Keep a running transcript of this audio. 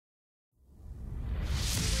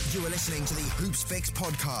You are listening to the Hoops Fix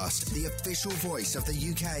podcast, the official voice of the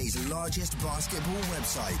UK's largest basketball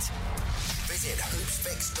website. Visit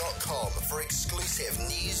hoopsfix.com for exclusive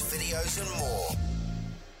news, videos and more.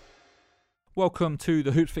 Welcome to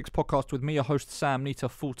the Hoops Fix podcast with me, your host Sam Nita,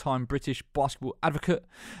 full-time British basketball advocate,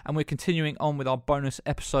 and we're continuing on with our bonus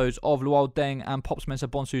episodes of Luol Deng and Pops Mensah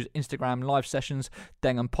Bonsu's Instagram live sessions,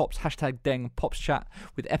 Deng and Pops, hashtag Deng Pops Chat,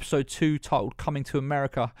 with episode 2 titled Coming to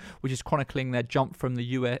America, which is chronicling their jump from the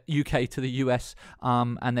UK to the US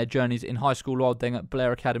and their journeys in high school. Luol Deng at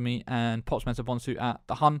Blair Academy and Pops Mensah Bonsu at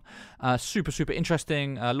the Hun. Super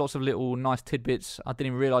interesting, lots of little nice tidbits. I didn't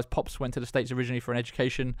even realise Pops went to the States originally for an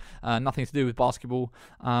education, nothing to do with basketball,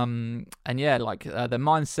 and yeah, like the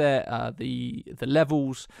mindset, the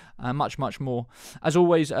levels, much more. As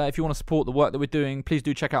always, if you want to support the work that we're doing, please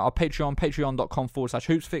do check out our Patreon,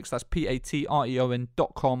 patreon.com/hoopsfix. That's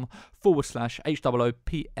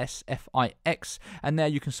patreon.com/HOOPSFIX, and there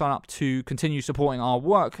you can sign up to continue supporting our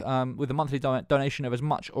work with a monthly donation of as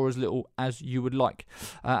much or as little as you would like.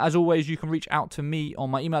 As always, you can reach out to me on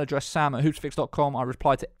my email address, sam@hoopsfix.com. I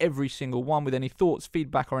reply to every single one with any thoughts,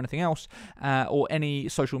 feedback or anything else, or any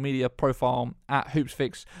social media profile at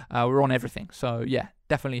HoopsFix. We're on everything, so yeah,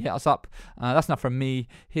 definitely hit us up. That's enough from me.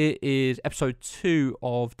 Here is episode 2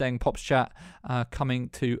 of Deng Pops Chat, Coming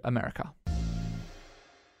to America.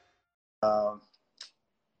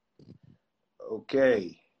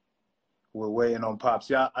 Okay, we're waiting on Pops.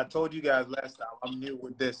 Yeah, I told you guys last time I'm new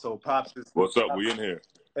with this, so Pops is. What's up? We in here.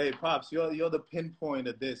 Hey, Pops, you're the pinpoint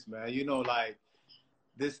of this, man. You know, like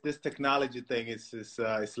this technology thing is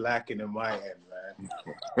lacking in my end, man.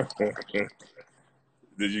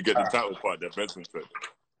 Did you get the title part that Benson said?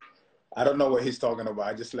 I don't know what he's talking about.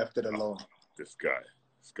 I just left it alone. This guy.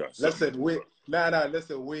 Listen, we're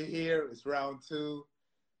here. It's round 2.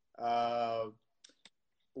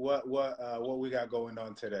 What we got going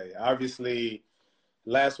on today? Obviously,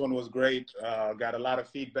 last one was great. Got a lot of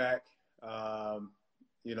feedback.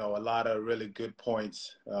 You know, a lot of really good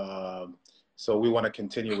points. So we want to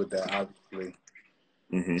continue with that, obviously.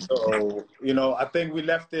 Mm-hmm. So, you know, I think we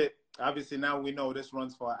left it. Obviously, now we know this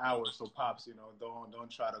runs for an hour. So, Pops, you know,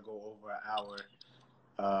 don't try to go over an hour.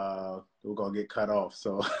 We're gonna get cut off.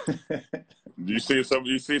 So, you see some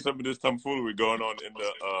of this tomfoolery going on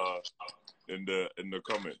in the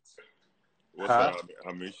comments. What's that,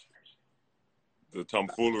 Hamish? The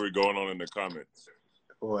tomfoolery going on in the comments.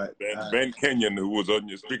 What? Ben Kenyon, who was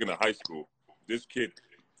speaking of high school, this kid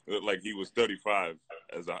looked like he was 35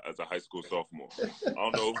 as a high school sophomore. I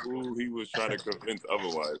don't know who he was trying to convince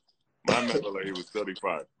otherwise. My man looked like he was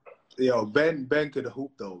 35. Yo, Ben could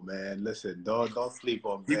hoop though, man. Listen, don't sleep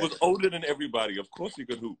on Ben. He was older than everybody. Of course he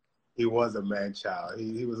could hoop. He was a man child.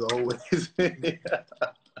 He was always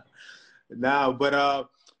now, but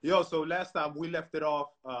so last time we left it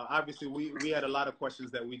off. Obviously, we had a lot of questions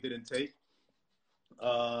that we didn't take.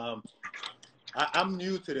 I'm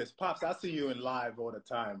new to this. Pops, I see you in live all the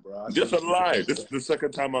time, bro. Just a live. This is the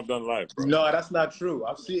second time I've done live, bro. No, that's not true.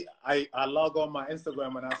 I log on my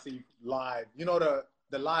Instagram and I see live. You know the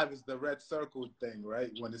live is the red circle thing, right?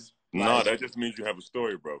 When it's no, that just means you have a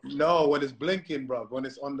story, bro. No, when it's blinking, bro. When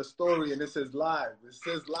it's on the story and it says live. It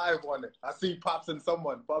says live on it. I see Pops and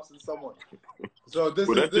someone. So this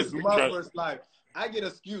is my first live. I get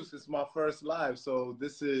excuse. It's my first live, so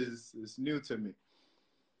this is new to me.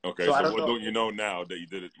 Okay, so what don't you know now that you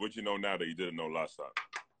did it? What you know now that you didn't know last time?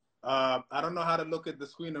 I don't know how to look at the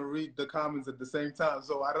screen and read the comments at the same time,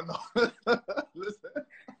 so I don't know. Listen,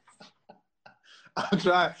 I'm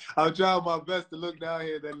trying my best to look down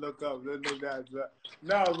here, then look up, then look down.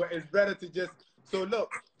 No, but it's better to just. So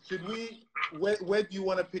look, where do you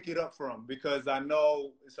want to pick it up from? Because I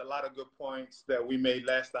know it's a lot of good points that we made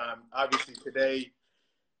last time. Obviously today,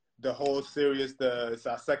 the whole series, it's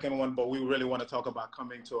our second one, but we really want to talk about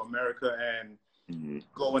coming to America and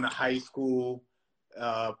going to high school,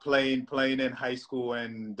 playing in high school,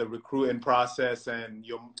 and the recruiting process, and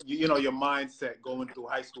your mindset going through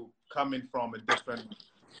high school, coming from a different,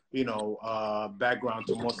 background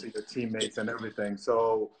to most of your teammates and everything.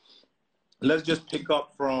 So let's just pick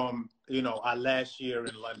up from, our last year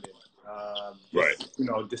in London, right?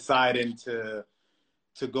 Deciding to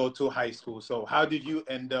go to high school. So how did you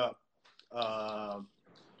end up,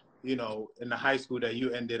 in the high school that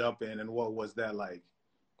you ended up in, and what was that like?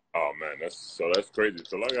 Oh man, that's crazy.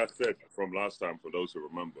 So like I said from last time, for those who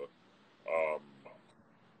remember,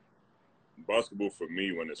 basketball for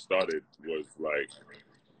me when it started was like,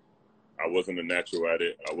 I wasn't a natural at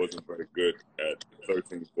it. I wasn't very good at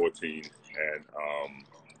 13, 14. And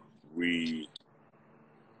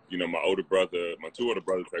my two older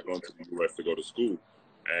brothers had gone to the U.S. to go to school.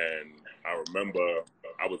 And I remember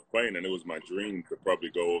I was playing, and it was my dream to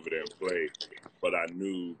probably go over there and play. But I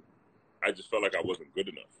just felt like I wasn't good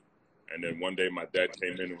enough. And then one day my dad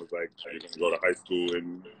came in and was like, "You're going to go to high school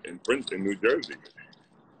in Princeton, New Jersey."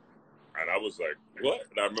 And I was like, "What?"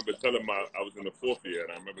 And I remember telling I was in the 4th year,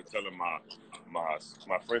 and I remember telling my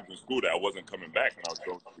friends in school that I wasn't coming back, and I was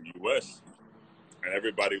going to the U.S. And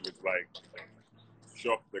everybody was like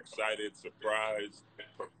shocked, excited, surprised,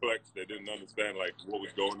 perplexed. They didn't understand like what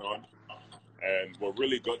was going on. And what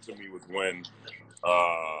really got to me was when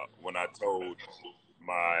I told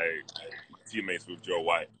my teammates with Joe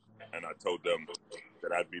White, and I told them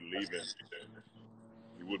that I'd be leaving.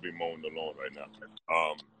 He would be mowing the lawn right now.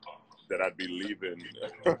 That I'd be leaving.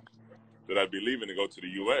 That I'd be leaving to go to the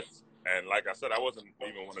U.S. And like I said, I wasn't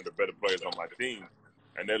even one of the better players on my team.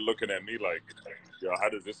 And they're looking at me like, "Yo, how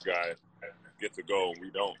does this guy get to go and we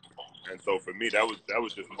don't?" And so for me, that was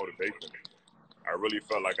just motivation. I really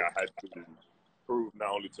felt like I had to prove not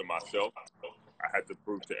only to myself, I had to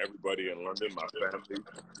prove to everybody in London, my family,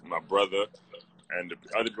 my brother, and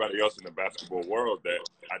everybody else in the basketball world that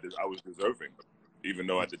I was deserving, even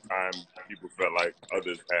though at the time people felt like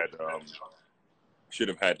others should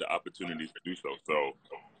have had the opportunity to do so. So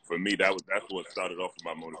for me, that's what started off with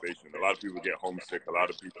my motivation. A lot of people get homesick. A lot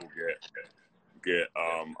of people get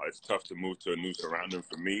it's tough to move to a new surrounding.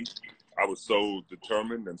 For me, I was so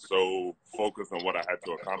determined and so focused on what I had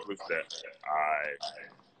to accomplish that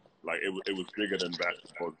it was bigger than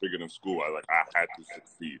basketball, it was bigger than school. I had to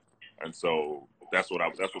succeed. And so that's what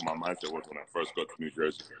my mindset was when I first got to New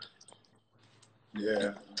Jersey.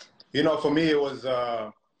 Yeah. You know, for me, it was,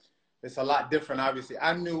 it's a lot different. Obviously,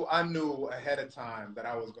 I knew ahead of time that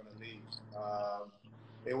I was going to leave.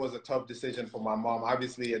 It was a tough decision for my mom.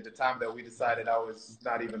 Obviously, at the time that we decided, I was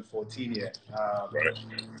not even 14 yet. Right.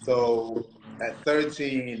 So at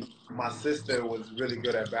 13, my sister was really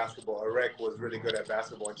good at basketball. Erek was really good at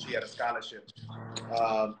basketball, and she had a scholarship.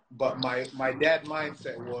 But my dad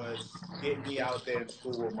mindset was get me out there in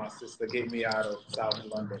school with my sister, get me out of South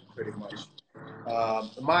London, pretty much.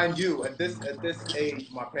 Mind you, at this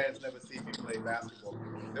age, my parents never seen me play basketball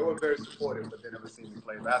before. They were very supportive, but they never seen me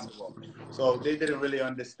play basketball. So they didn't really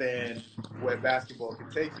understand where basketball could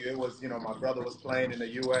take you. It was, you know, my brother was playing in the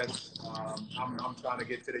U.S. I'm trying to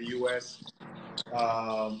get to the U.S.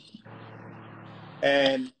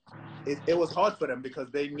 And it was hard for them because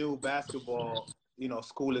they knew basketball, you know,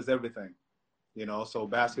 school is everything. You know, so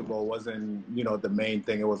basketball wasn't, you know, the main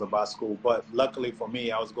thing. It was about school. But luckily for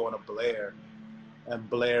me, I was going to Blair. And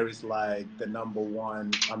Blair is like the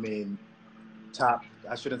 #1, I mean,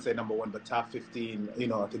 I shouldn't say #1, but top 15, you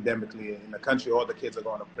know, academically in the country. All the kids are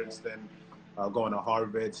going to Princeton, going to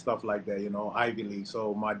Harvard, stuff like that, you know, Ivy League.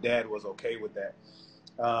 So my dad was okay with that.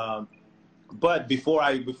 But before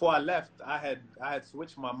I left, I had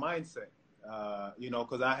switched my mindset, you know,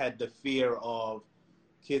 because I had the fear of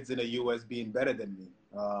kids in the U.S. being better than me.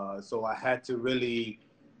 So I had to really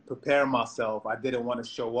prepare myself. I didn't want to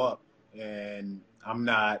show up and I'm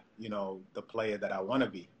not, you know, the player that I want to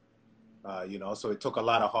be. You know, so it took a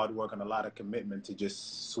lot of hard work and a lot of commitment to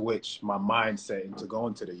just switch my mindset into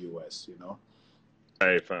going to the U.S., you know.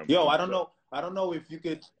 Hey, fam. Yo, I don't know if you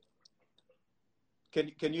could,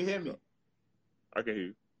 can you hear me? I can hear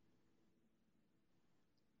you.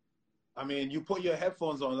 I mean, you put your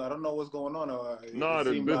headphones on. I don't know what's going on. No,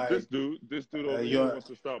 this dude over here wants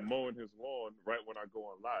to start mowing his lawn right when I go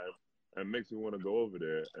on live, and makes me want to go over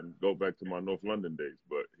there and go back to my North London days.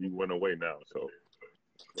 But he went away now, so.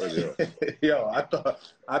 Yo, I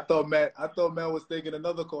thought Matt was taking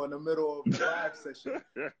another call in the middle of the live session.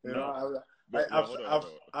 You know,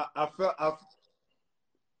 I felt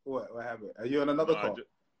what happened? Are you on another call?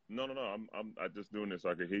 No. I'm just doing this so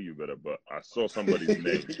I can hear you better. But I saw somebody's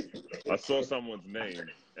name. I saw someone's name,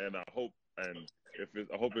 and I hope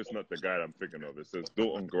it's not the guy that I'm thinking of. It says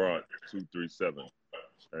Dalton Grant 237,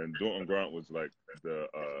 and Dalton Grant was like the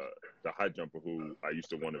high jumper who I used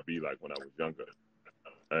to want to be like when I was younger.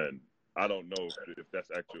 And I don't know if that's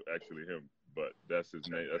actually him, but that's his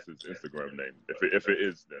name. That's his Instagram name. If it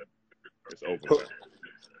is, then it's over now.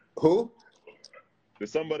 Who?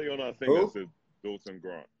 There's somebody on our thing that says Dalton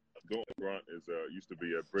Grant. Dalton Grant used to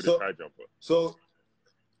be a British high jumper.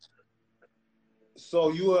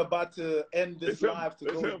 So you were about to end this live to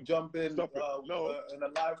go jump in in a live call? No,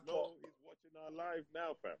 he's watching our live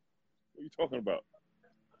now, fam. What are you talking about?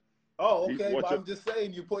 Oh, okay, but I'm just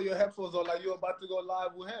saying, you put your headphones on like you're about to go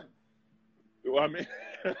live with him. Well, I mean,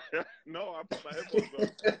 no, I put my headphones on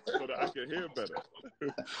so that I can hear better.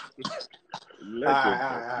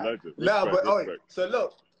 Legend. So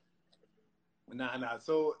look, nah.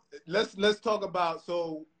 So let's talk about.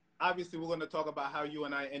 So obviously, we're going to talk about how you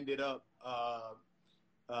and I ended up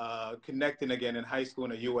connecting again in high school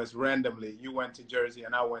in the U.S. randomly. You went to Jersey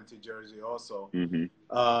and I went to Jersey also.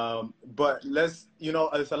 But there's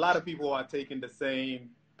a lot of people who are taking the same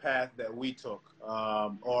path that we took,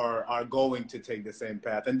 or are going to take the same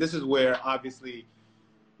path. And this is where obviously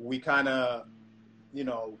we kind of,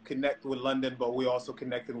 connect with London, but we also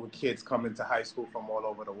connected with kids coming to high school from all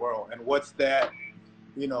over the world. And what's that,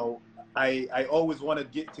 I always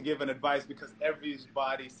want to give an advice, because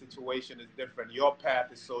everybody's situation is different. Your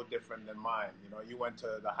path is so different than mine. You went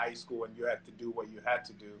to the high school and you had to do what you had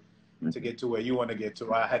to do to get to where you want to get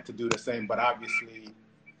to. I had to do the same, but obviously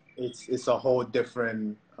it's a whole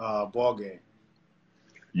different ball game.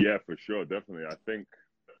 Yeah, for sure, definitely. I think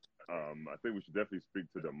we should definitely speak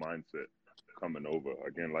to the mindset coming over.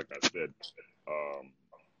 Again, like I said,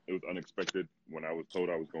 it was unexpected when I was told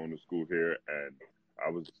I was going to school here, and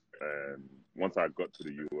once I got to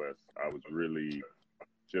the U.S., I was really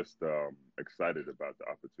just excited about the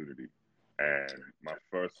opportunity. And my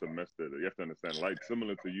first semester, you have to understand, like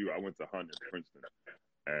similar to you, I went to Hunt in Princeton,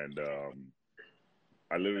 and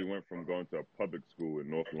I literally went from going to a public school in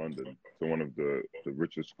North London to one of the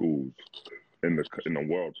richest schools in the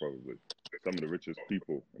world, probably some of the richest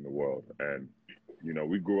people in the world. And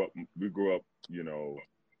we grew up.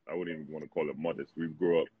 I wouldn't even want to call it modest. We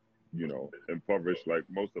grew up, impoverished like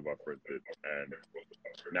most of our friends did. And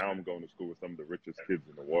now I'm going to school with some of the richest kids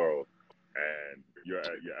in the world. And you're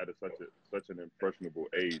at such an impressionable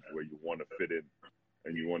age where you want to fit in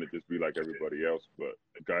and you want to just be like everybody else. But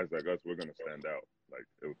guys like us, we're going to stand out. Like,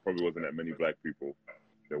 it probably wasn't that many black people.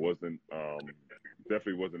 There wasn't,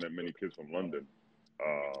 definitely wasn't that many kids from London.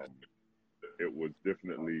 It was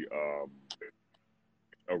definitely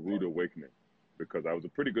a rude awakening, because I was a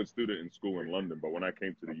pretty good student in school in London, but when I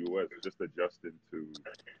came to the U.S., just adjusting to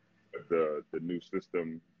the new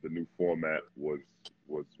system, the new format was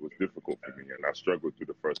difficult for me, and I struggled through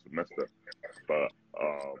the first semester. But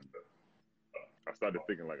I started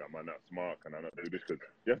thinking, like, am I not smart? Can I not do this? Because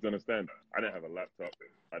you have to understand, I didn't have a laptop.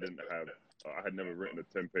 I had never written a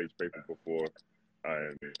 10-page paper before,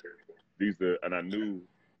 and I knew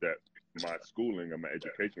that my schooling and my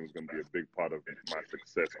education was going to be a big part of my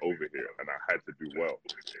success over here, and I had to do well.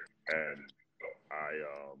 And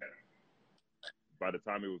by the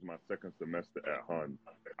time it was my second semester at Hun,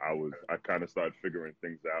 I kind of started figuring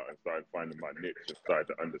things out and started finding my niche and started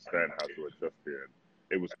to understand how to adjust here. And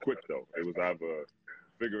it was quick though. It was either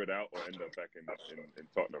figure it out or end up back in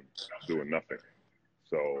Tottenham doing nothing.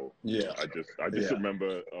 So yeah, I just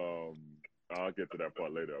remember. I'll get to that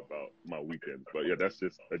part later about my weekends. But yeah, that's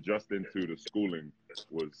just adjusting to the schooling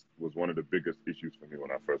was one of the biggest issues for me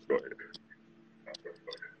when I first got here.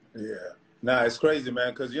 Yeah. Nah, it's crazy,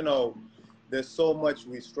 man, because, there's so much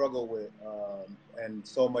we struggle with, and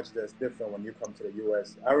so much that's different when you come to the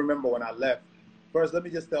U.S. I remember when I left. First, let me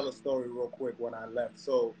just tell a story real quick when I left.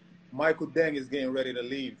 So Michael Deng is getting ready to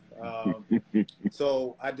leave.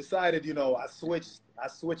 So I decided, I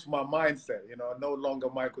switched my mindset, no longer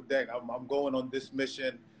Michael Deng. I'm going on this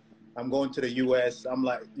mission. I'm going to the U.S. I'm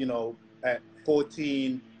like, at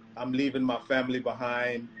 14, I'm leaving my family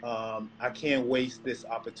behind. I can't waste this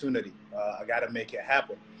opportunity. I got to make it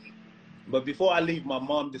happen. But before I leave, my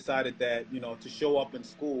mom decided that, to show up in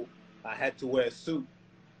school, I had to wear a suit.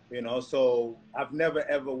 So I've never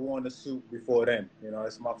ever worn a suit before then.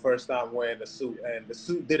 It's my first time wearing a suit, and the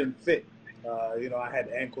suit didn't fit. I had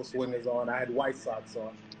ankle swingers on, I had white socks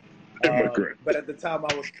on. But at the time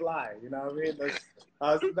I was fly, you know what I mean?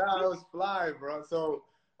 I was fly, bro. So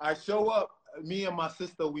I show up, me and my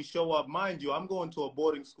sister, we show up. Mind you, I'm going to a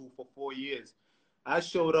boarding school for 4 years. I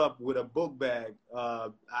showed up with a book bag. I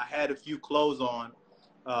had a few clothes on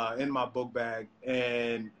in my book bag,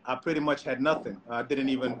 and I pretty much had nothing. I didn't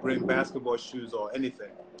even bring basketball shoes or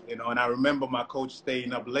anything, and I remember my coach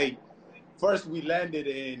staying up late. First, we landed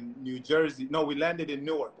in New Jersey. No, we landed in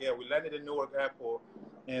Newark. Yeah, we landed in Newark Airport,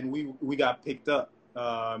 and we got picked up.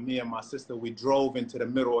 Me and my sister, we drove into the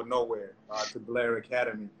middle of nowhere to Blair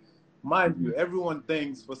Academy. Mind you,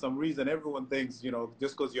 for some reason, everyone thinks,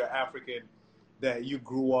 just because you're African, that you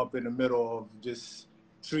grew up in the middle of just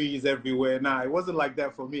trees everywhere. Nah, it wasn't like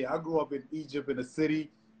that for me. I grew up in Egypt in a city.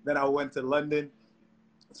 Then I went to London.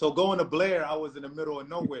 So going to Blair, I was in the middle of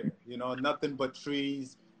nowhere, nothing but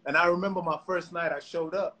trees. And I remember my first night I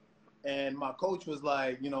showed up, and my coach was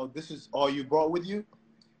like, this is all you brought with you?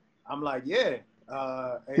 I'm like, yeah.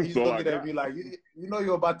 And he's looking at me like,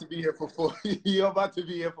 you're about to be here for 4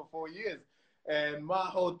 years. And my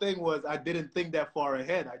whole thing was, I didn't think that far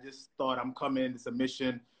ahead. I just thought, I'm coming, it's a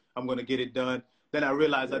mission, I'm going to get it done. Then I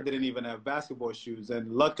realized I didn't even have basketball shoes.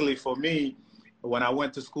 And luckily for me, when I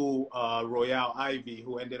went to school, Royale Ivy,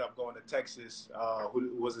 who ended up going to Texas,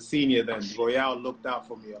 who was a senior then, Royale looked out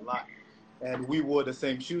for me a lot. And we wore the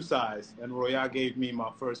same shoe size. And Royale gave me my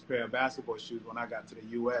first pair of basketball shoes when I got to the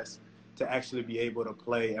U.S. to actually be able to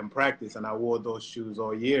play and practice. And I wore those shoes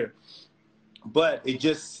all year. But it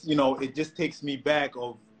just, it just takes me back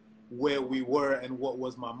of where we were and what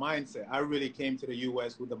was my mindset. I really came to the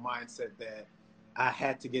U.S. with the mindset that I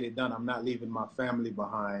had to get it done. I'm not leaving my family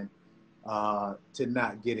behind to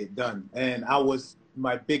not get it done. And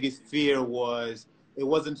my biggest fear was, it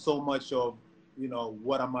wasn't so much of,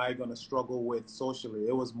 what am I going to struggle with socially?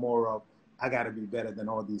 It was more of, I got to be better than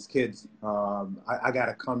all these kids. I got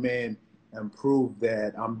to come in and prove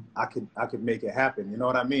that I could make it happen. You know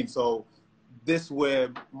what I mean? So this where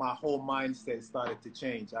my whole mindset started to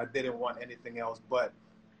change. I didn't want anything else but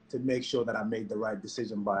to make sure that I made the right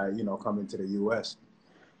decision by, coming to the U.S.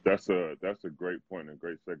 That's a great point and a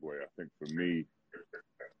great segue. I think for me,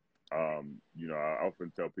 I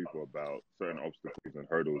often tell people about certain obstacles and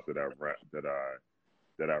hurdles that I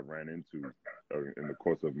ran into in the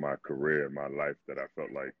course of my career and my life that I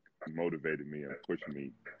felt like motivated me and pushed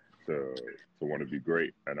me to want to be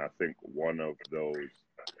great. And I think one of those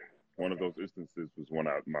instances was when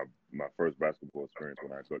my first basketball experience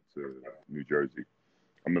when I got to New Jersey.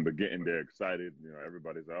 I remember getting there excited.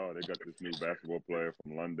 Everybody's like, oh, they got this new basketball player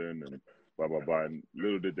from London and blah, blah, blah. And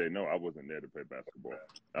little did they know I wasn't there to play basketball.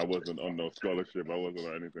 I wasn't on no scholarship. I wasn't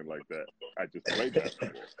on anything like that. I just played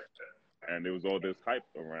basketball. And there was all this hype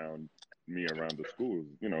around me around the school.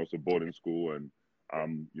 It's a boarding school and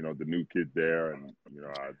I'm, the new kid there. And,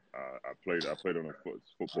 I played on a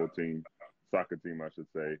football team, soccer team, I should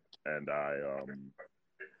say. And I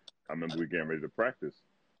remember we getting ready to practice.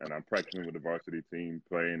 And I'm practicing with the varsity team,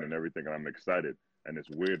 playing and everything, and I'm excited. And it's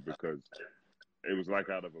weird because it was like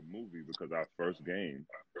out of a movie because our first game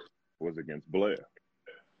was against Blair.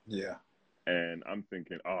 Yeah. And I'm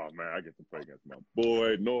thinking, oh, man, I get to play against my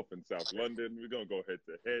boy, North and South London. We're going to go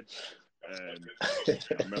head-to-head. And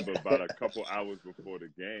I remember about a couple hours before the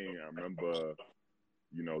game, I remember,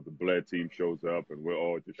 the Blair team shows up, and we're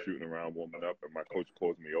all just shooting around, warming up, and my coach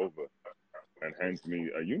calls me over and hands me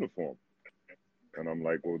a uniform. And I'm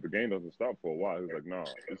like, well, the game doesn't stop for a while. He was like, no,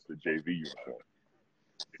 it's the JV uniform.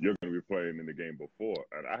 You're going to be playing in the game before.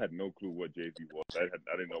 And I had no clue what JV was. I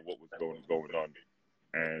didn't know what was going on.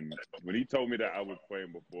 And when he told me that I was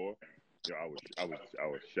playing before, I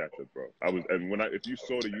was shattered, bro. If you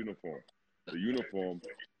saw the uniform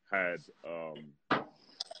had,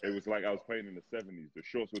 it was like I was playing in the 70s. The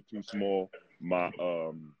shorts were too small. My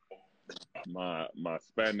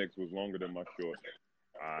spandex was longer than my shorts.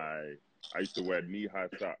 I used to wear knee-high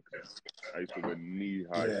socks. Yeah,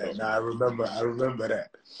 I remember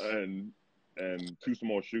that. And too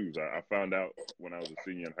small shoes. I found out when I was a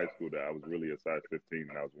senior in high school that I was really a size 15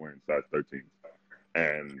 and I was wearing size 13.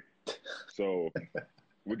 And so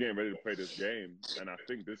we're getting ready to play this game, and I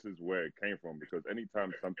think this is where it came from because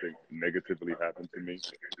anytime something negatively happened to me,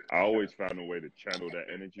 I always found a way to channel that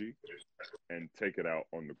energy and take it out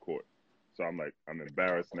on the court. So I'm like, I'm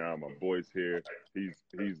embarrassed now. My boy's here. He's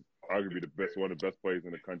arguably one of the best players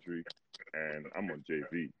in the country, and I'm on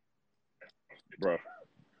JV, bro.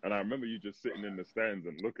 And I remember you just sitting in the stands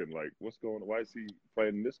and looking like, what's going on? Why is he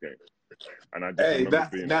playing in this game? And I just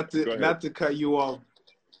remember not to cut you off.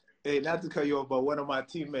 Hey, not to cut you off, but one of my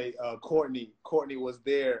teammates, Courtney was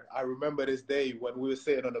there. I remember this day when we were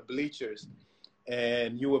sitting on the bleachers,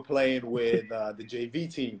 and you were playing with the JV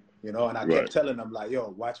team, and I kept telling them like,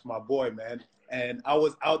 yo, watch my boy, man. And I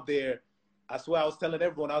was out there. I swear I was telling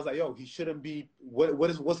everyone, I was like, yo, he shouldn't be,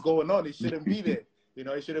 what's going on? He shouldn't be there. He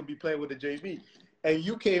shouldn't be playing with the JV. And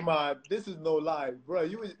you came on, this is no lie, bro.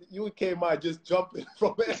 You came on just jumping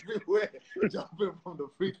from everywhere, jumping from the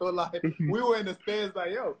free throw line. We were in the stands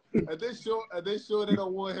like, yo, are they sure they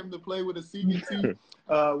don't want him to play with the senior team,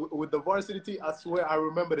 with the varsity team? I swear I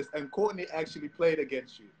remember this. And Courtney actually played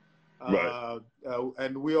against you.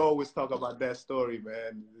 And we always talk about that story,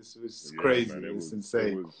 man. This was crazy. Man, it's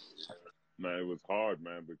insane. It was hard,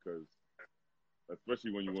 man, because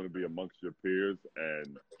especially when you want to be amongst your peers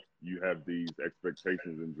and you have these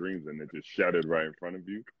expectations and dreams and they're just shattered right in front of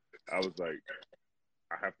you. I was like,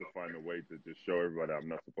 I have to find a way to just show everybody I'm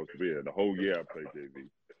not supposed to be here. The whole year I played JV.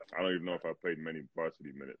 I don't even know if I played many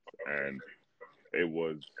varsity minutes. And it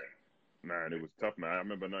was tough, man. I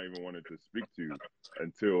remember not even wanting to speak to you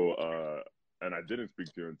until, and I didn't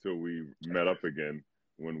speak to you until we met up again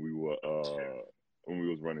when we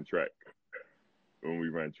was running track. When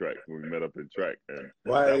we met up in track. And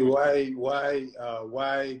why do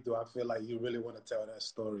I feel like you really want to tell that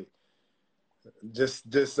story?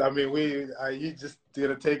 I mean, you just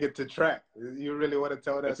gonna take it to track. You really want to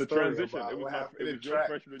tell that It's a story transition. about It was what happened in your track?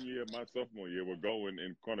 freshman year, my sophomore year. We're going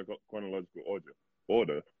in chronological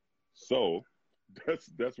order. So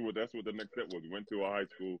that's what the next step was. We went to our high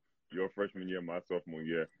school. Your freshman year, my sophomore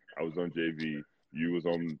year. I was on JV. You was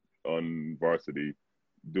on varsity,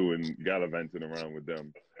 doing gallivanting around with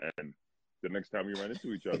them. And the next time we ran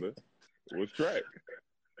into each other was track.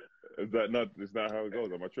 Is that not? It's not how it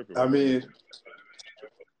goes. Am I tripping? I mean,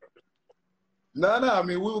 no. I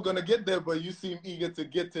mean, we were gonna get there, but you seem eager to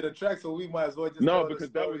get to the track, so we might as well just tell the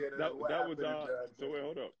story. That was so wait,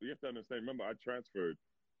 hold up. You have to understand. Remember, I transferred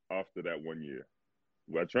after that 1 year.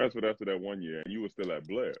 Well, I transferred after that 1 year, and you were still at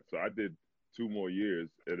Blair. So I did 2 more years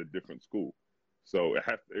at a different school. So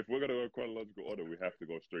if we're gonna go in chronological order, we have to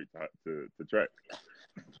go straight to track.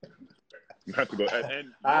 We have to go,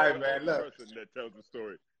 and all right, the man. only Look, person that tells the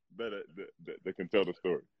story that can tell the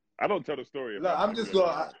story. I don't tell the story. Look, I'm just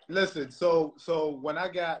going. Listen. So when I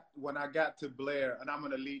got to Blair, and I'm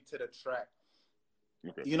gonna lead to the track.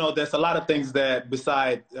 Okay. You know, there's a lot of things that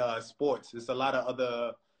beside sports, there's a lot of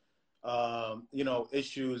other,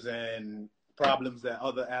 issues and problems that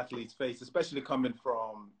other athletes face, especially coming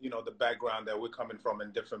from the background that we're coming from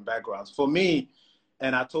in different backgrounds. For me,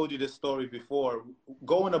 and I told you this story before,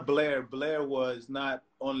 going to Blair was not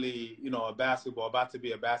only about to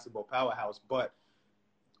be a basketball powerhouse, but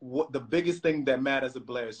what the biggest thing that matters at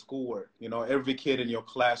Blair is schoolwork. Every kid in your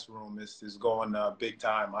classroom is going big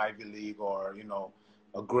time Ivy League or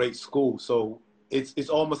a great school. So it's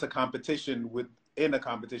almost a competition within a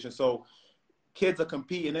competition. So kids are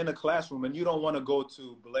competing in a classroom, and you don't want to go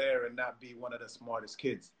to Blair and not be one of the smartest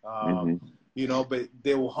kids. But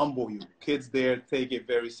they will humble you. Kids there take it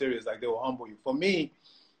very serious. Like, they will humble you. For me,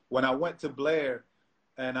 when I went to Blair,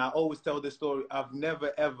 and I always tell this story, I've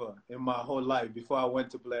never, ever in my whole life, before I went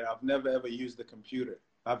to Blair, I've never, ever used a computer.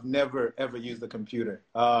 I've never, ever used a computer.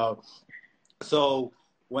 So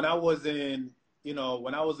when I was in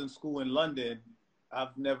school in London,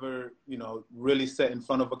 I've never, really sat in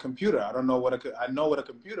front of a computer. I know what a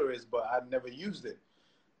computer is, but I've never used it.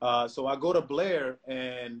 So I go to Blair,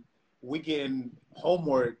 and we getting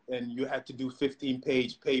homework, and you had to do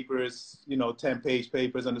 15-page papers, 10-page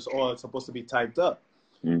papers, and it's all supposed to be typed up.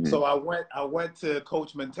 Mm-hmm. So I went to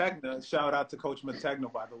Coach Mantegna. Shout out to Coach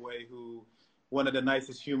Mantegna, by the way, who one of the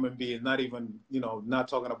nicest human beings. Not even, not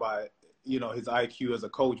talking about his IQ as a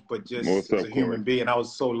coach, but just as a human being. I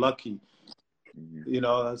was so lucky. I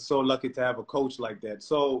was so lucky to have a coach like that.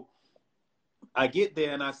 So I get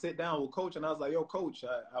there and I sit down with Coach, and I was like, "Yo, Coach,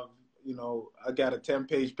 I got a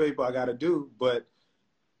 10-page paper I got to do, but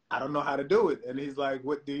I don't know how to do it." And he's like,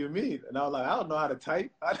 "What do you mean?" And I was like, "I don't know how to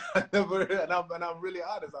type. I never." And I'm really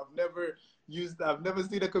honest. I've never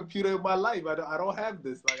seen a computer in my life. I don't have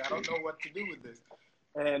this. Like, I don't know what to do with this.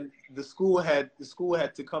 And the school had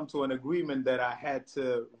to come to an agreement that I had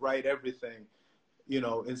to write everything,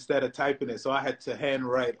 instead of typing it. So I had to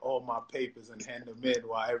handwrite all my papers and hand them in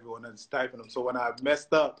while everyone else is typing them. So when I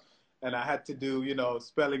messed up and I had to do,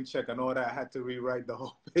 spelling check and all that, I had to rewrite the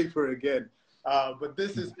whole paper again. But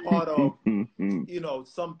this is part of,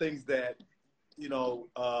 some things that,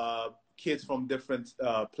 kids from different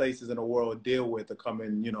places in the world deal with to come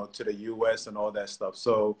in, to the U.S. and all that stuff.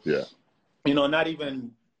 So, yeah, not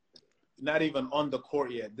even on the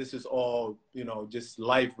court yet. This is all, just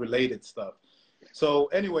life-related stuff. So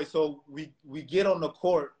anyway, so we get on the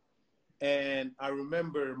court, and I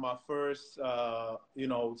remember my first,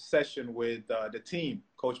 session with the team.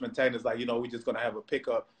 Coach Mantegna's like, we're just going to have a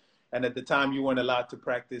pickup. And at the time, you weren't allowed to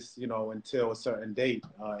practice, until a certain date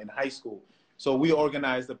in high school. So we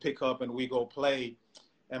organized a pickup, and we go play.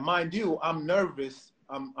 And mind you, I'm nervous.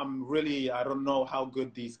 I'm really, I don't know how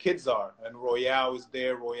good these kids are. And Royale is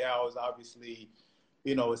there. Royale is obviously,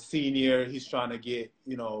 a senior. He's trying to get,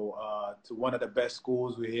 to one of the best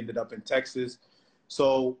schools. We ended up in Texas.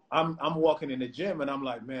 So I'm walking in the gym, and I'm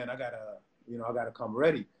like, man, I gotta come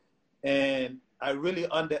ready. And I really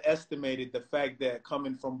underestimated the fact that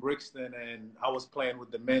coming from Brixton, and I was playing with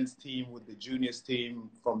the men's team, with the juniors team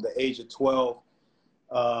from the age of 12,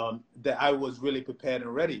 that I was really prepared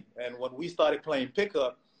and ready. And when we started playing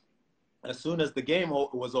pickup, as soon as the game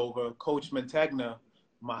was over, Coach Mantegna,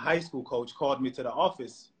 my high school coach, called me to the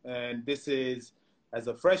office. And this is as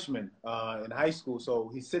a freshman in high school. So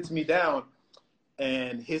he sits me down,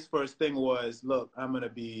 and his first thing was, "Look, I'm going to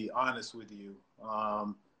be honest with you.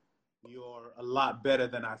 You're a lot better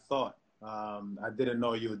than I thought. I didn't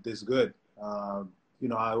know you were this good. I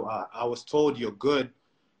was told you're good,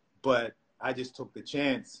 but I just took the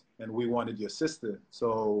chance, and we wanted your sister.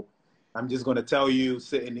 So I'm just going to tell you,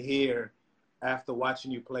 sitting here, after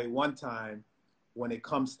watching you play one time, when it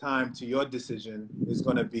comes time to your decision, it's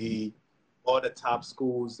going to be all the top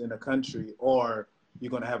schools in the country, or you're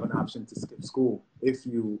going to have an option to skip school if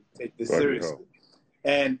you take this seriously.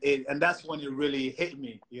 And that's when it really hit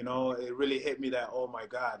me, you know, it really hit me that, oh my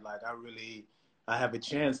God, like I have a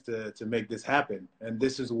chance to make this happen. And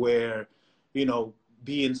this is where, you know,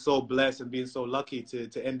 being so blessed and being so lucky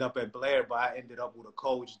to end up at Blair, but I ended up with a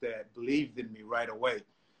coach that believed in me right away.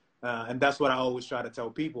 And that's what I always try to tell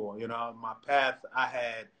people. You know, my path, I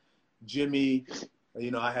had Jimmy, you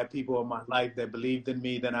know, I had people in my life that believed in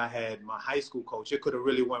me. Then I had my high school coach. It could have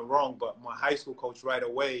really went wrong, but my high school coach right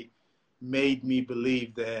away made me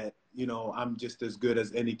believe that, you know, I'm just as good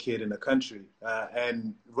as any kid in the country.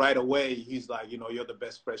 And right away, he's like, you know, you're the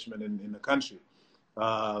best freshman in the country.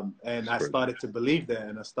 And I started to believe that,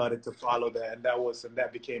 and I started to follow that, and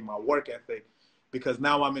that became my work ethic, because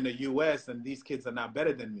now I'm in the U.S. and these kids are not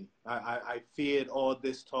better than me. I feared all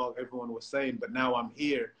this talk everyone was saying, but now I'm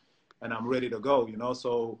here and I'm ready to go, you know.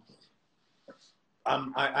 So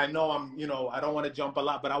I know I'm, you know, I don't want to jump a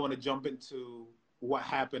lot, but I want to jump into what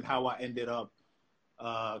happened, how I ended up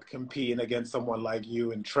competing against someone like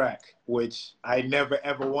you in track, which I never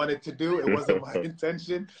ever wanted to do. It wasn't my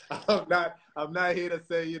intention. I'm not here to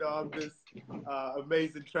say, you know, I'm this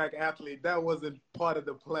amazing track athlete. That wasn't part of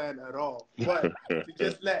the plan at all. But to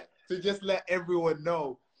just let everyone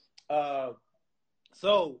know.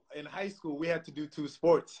 So in high school, we had to do 2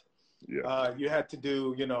 sports. Yeah. You had to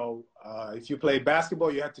do, you know, if you played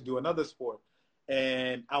basketball, you had to do another sport.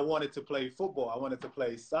 And I wanted to play football. I wanted to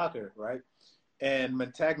play soccer, right? And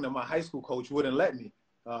Montagna, my high school coach, wouldn't let me.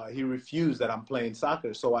 He refused that I'm playing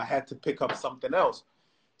soccer. So I had to pick up something else.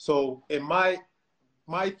 So in my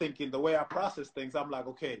thinking, the way I process things, I'm like,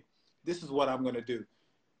 okay, this is what I'm going to do.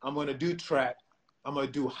 I'm going to do track. I'm going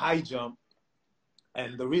to do high jump.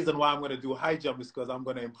 And the reason why I'm going to do high jump is because I'm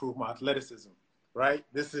going to improve my athleticism, right?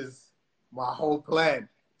 This is my whole plan.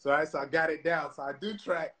 So I got it down. So I do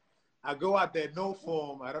track. I go out there, no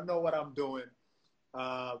form. I don't know what I'm doing.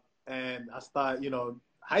 And I start, you know,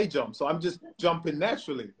 high jump. So I'm just jumping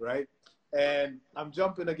naturally, right? And I'm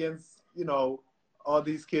jumping against, you know, all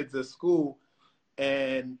these kids at school.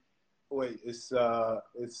 And wait, it's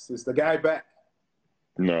the guy back.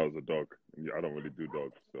 No, it was a dog. Yeah, I don't really do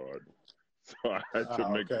dogs, so I had to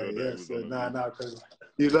make sure that it was on the Nah, because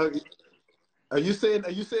you look. Are you saying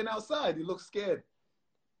outside? You look scared.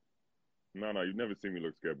 No, you've never seen me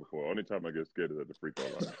look scared before. Only time I get scared is at the free throw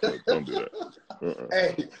line. So don't do that.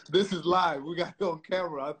 Hey, this is live. We got it on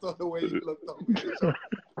camera. I thought the way you looked over here.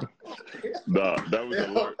 Nah, that was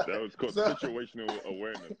alert. That was called situational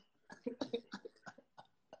awareness.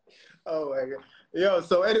 Oh my God. Yo,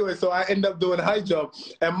 so anyway, so I end up doing high jump.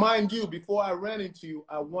 And mind you, before I ran into you,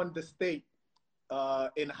 I won the state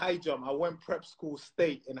in high jump. I went prep school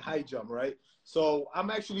state in high jump, right? So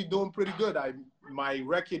I'm actually doing pretty good. My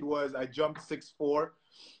record was I jumped 6'4",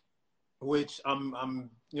 which I'm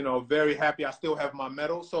you know, very happy. I still have my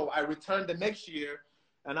medal. So I returned the next year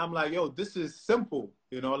and I'm like, yo, this is simple.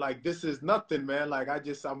 You know, like this is nothing, man. Like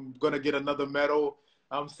I'm going to get another medal.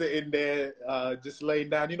 I'm sitting there just laying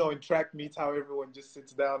down. You know, in track meets how everyone just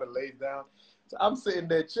sits down and lays down. So I'm sitting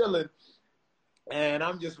there chilling. And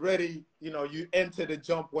I'm just ready, you know, you enter the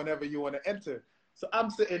jump whenever you want to enter. So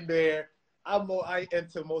I'm sitting there. I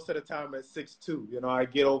enter most of the time at 6'2". You know, I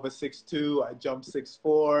get over 6'2". I jump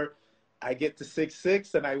 6'4". I get to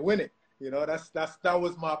 6'6", and I win it. You know, that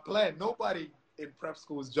was my plan. Nobody in prep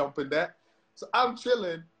school is jumping that. So I'm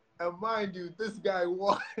chilling. And mind you, this guy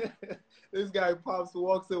Pops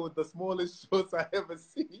walks in with the smallest shorts I ever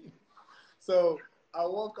seen. So I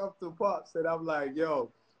walk up to Pops and I'm like,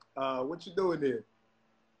 yo, what you doing here?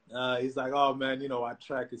 He's like, oh man, you know, our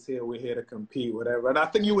track is here. We're here to compete, whatever. And I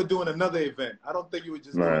think you were doing another event. I don't think you were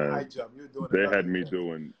just doing high jump. You were doing They had event. me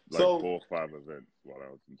doing like 4 or 5 events while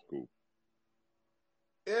I was in school.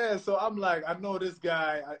 Yeah, so I'm like, I know this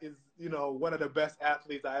guy is, you know, one of the best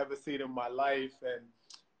athletes I ever seen in my life. And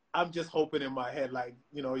I'm just hoping in my head, like,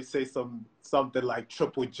 you know, he say something like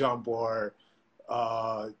triple jump or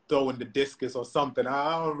throwing the discus or something.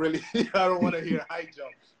 I don't want to hear high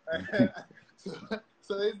jump.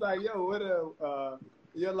 So he's like, yo,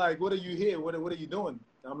 you're like, what are you here? What are you doing?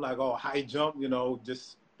 I'm like, oh, high jump, you know,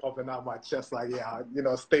 just puffing out my chest like, yeah, you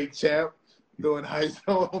know, state champ, doing high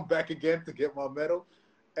jump. I'm back again to get my medal.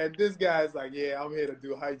 And this guy's like, yeah, I'm here to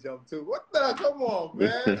do high jump too. What the? Come on,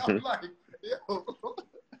 man. I'm like, yo.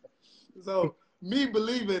 So me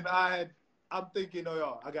believing I'm thinking, oh,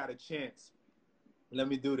 yo, I got a chance. Let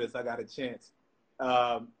me do this. I got a chance.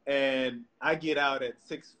 And I get out at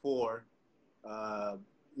 6'4".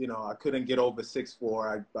 You know, I couldn't get over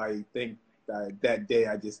 6'4". I think that day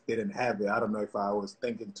I just didn't have it. I don't know if I was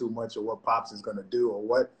thinking too much of what Pops is gonna do or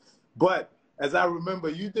what. But as I remember,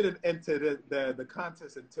 you didn't enter the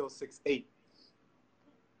contest until 6'8".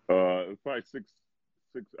 It's probably 6'6".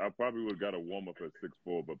 I probably would have got a warm up at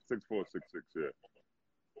 6'4", but 6'4", 6'6", yeah.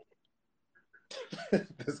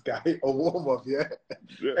 This guy, a warm up, yeah.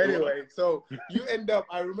 Anyway, so you end up.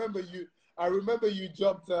 I remember you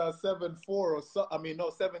jumped 7'4" or so. I mean, no,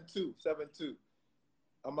 7'2", 7'2".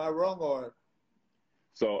 Am I wrong or?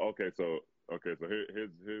 So here's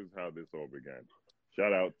how this all began.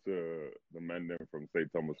 Shout out to the men there from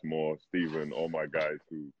St. Thomas More, Steven, all my guys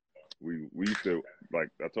who we used to, like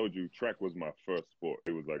I told you, track was my first sport.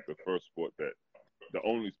 It was like the first sport the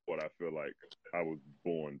only sport I feel like I was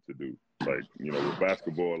born to do. Like, you know, with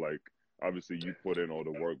basketball, like obviously you put in all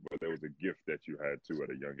the work, but there was a gift that you had too at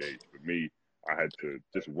a young age. For me, I had to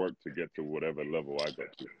just work to get to whatever level I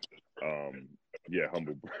got to. Yeah,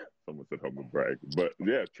 someone said humble brag. But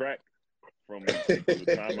yeah, track from the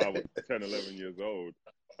time I was 10, 11 years old,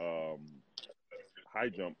 high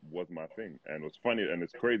jump was my thing. And what's funny, and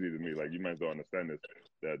it's crazy to me, like you might as well understand this,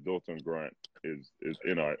 that Dalton Grant is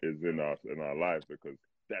in our lives because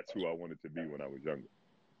that's who I wanted to be when I was younger.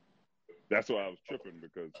 That's why I was tripping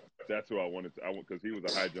because that's who I wanted to. Because he was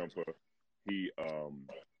a high jumper. He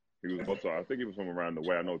was also, I think he was from around the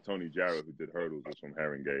way. I know Tony Jarrett, who did hurdles, was from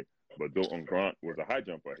Haringey, but Dalton Grant was a high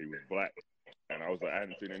jumper. He was black, and I was like, I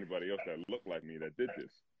hadn't seen anybody else that looked like me that did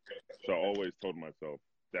this. So I always told myself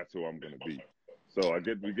that's who I'm gonna be. So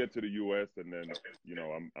we get to the U.S. and then, you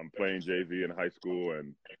know, I'm playing JV in high school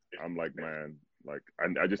and I'm like, man, like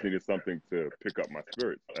I just needed something to pick up my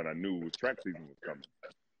spirits, and I knew track season was coming.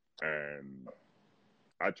 And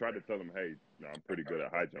I tried to tell them, hey, I'm pretty good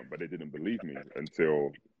at high jump, but they didn't believe me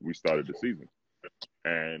until we started the season.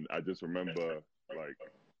 And I just remember like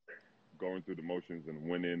going through the motions and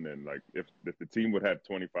winning, and like if the team would have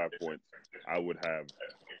 25 points, I would have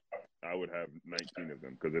 19 of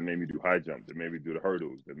them because they made me do high jump, they made me do the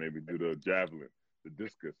hurdles, they made me do the javelin, the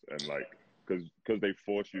discus, and like because they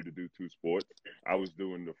force you to do two sports. I was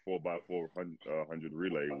doing the 4x400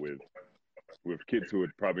 relay with kids who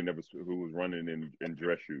had probably never, who was running in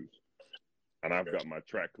dress shoes, and I've got my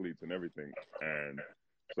track cleats and everything. And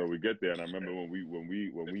so we get there, and I remember when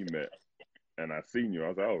we met, and I seen you, I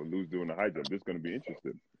was like, oh, Lou's doing the high jump. This is going to be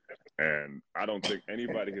interesting. And I don't think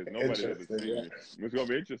nobody has ever seen me. It's going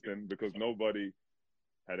to be interesting because nobody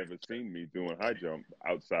had ever seen me doing high jump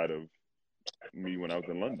outside of me when I was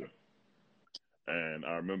in London. And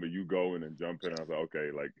I remember you going and jumping. I was like,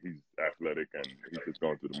 okay, like he's athletic and he's just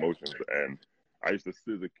going through the motions. And I used to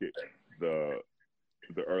scissor kick the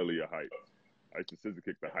earlier heights. I used to scissor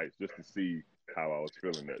kick the heights just to see how I was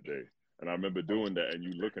feeling that day. And I remember doing that and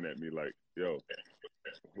you looking at me like, yo,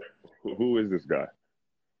 who is this guy?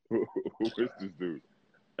 Who is this dude?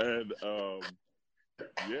 And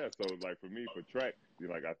yeah, so like for me, for track, you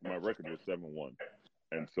know, like my record was 7-1.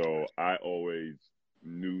 And so I always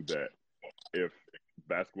knew that if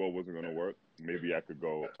basketball wasn't going to work, maybe I could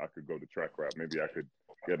go the track route. Maybe I could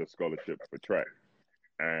get a scholarship for track.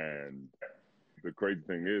 And the crazy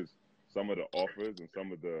thing is, some of the offers and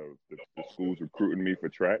some of the schools recruiting me for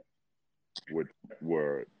track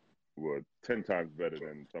were 10 times better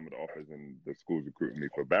than some of the offers in the schools recruiting me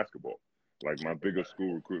for basketball. Like my biggest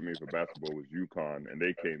school recruiting me for basketball was UConn, and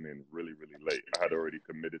they came in really, really late. I had already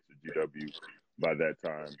committed to GW by that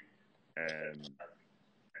time. And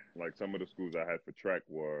like some of the schools I had for track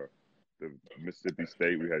were the Mississippi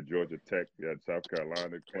State, we had Georgia Tech, we had South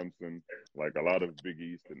Carolina, Clemson, like a lot of Big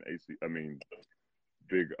East and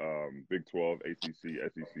Big 12,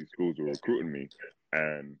 ACC, SEC schools were recruiting me.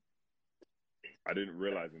 And I didn't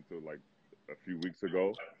realize until like a few weeks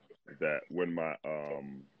ago that when my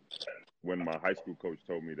high school coach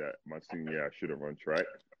told me that my senior year I shouldn't run track,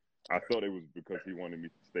 I thought it was because he wanted me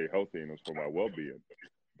to stay healthy and it was for my well-being.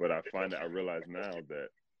 But I realize now that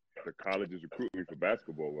the colleges recruiting me for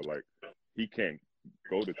basketball were like, he can't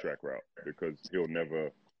go the track route because we'll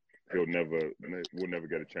never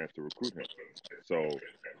get a chance to recruit him. So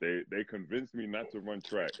they convinced me not to run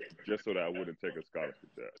track just so that I wouldn't take a scholarship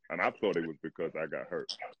there. And I thought it was because I got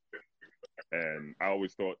hurt. And I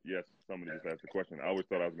always thought, yes, somebody just asked the question, I always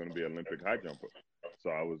thought I was going to be an Olympic high jumper.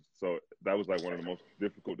 So that was like one of the most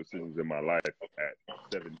difficult decisions in my life at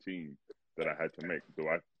 17 that I had to make. Do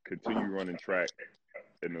I continue running track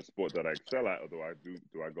in the sport that I excel at, or do I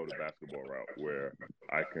go the basketball route where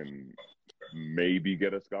I can maybe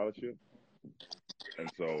get a scholarship? And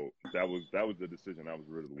so that was the decision I was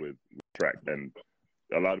riddled with track. And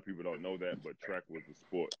a lot of people don't know that, but track was the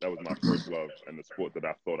sport that was my first love and the sport that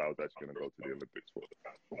I thought I was actually going to go to the Olympics for.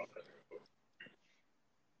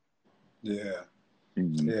 Yeah.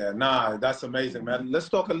 Mm-hmm. Yeah. Nah, that's amazing, man. Let's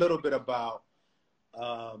talk a little bit about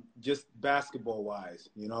just basketball-wise,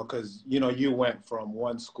 you know, because, you know, you went from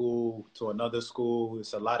one school to another school.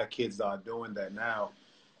 It's a lot of kids that are doing that now.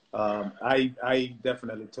 I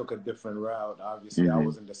definitely took a different route. Obviously, I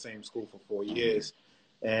was in the same school for 4 years,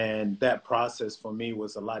 and that process for me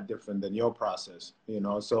was a lot different than your process, you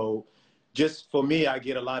know. So just for me, I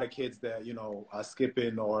get a lot of kids that, you know, are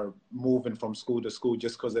skipping or moving from school to school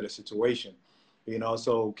just because of the situation, you know.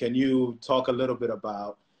 So can you talk a little bit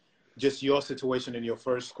about just your situation in your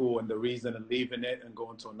first school and the reason of leaving it and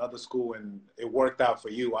going to another school? And it worked out for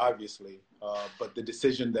you, obviously, but the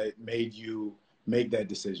decision that made you make that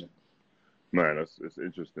decision. Man, it's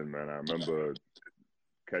interesting, man. I remember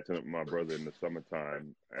catching up with my brother in the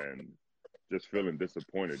summertime and just feeling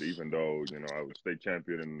disappointed, even though, you know, I was state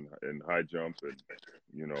champion in high jump and,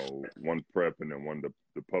 you know, won prep and then won the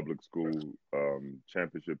public school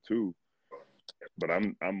championship too. But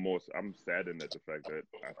I'm saddened at the fact that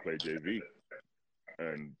I play JV.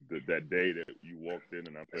 And that day that you walked in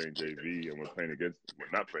and I'm playing JV and we're not playing against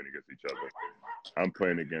each other. I'm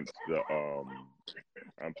playing against the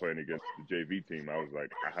JV team. I was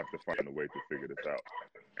like, I have to find a way to figure this out.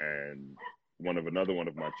 And another one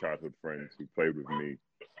of my childhood friends who played with me,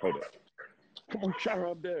 hold up, come on, shot her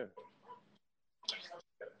up there.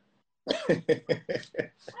 I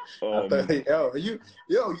thought,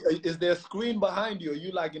 is there a screen behind you? Are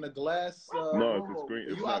you like in a glass? No, it's a screen.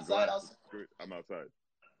 It's not outside? glass. I'm outside.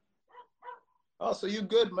 Oh, so you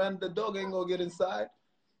good, man? The dog ain't gonna get inside.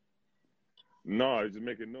 No, it's just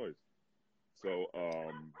making noise. So,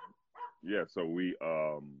 yeah. So we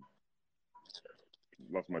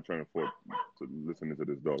lost my train of thought to listening to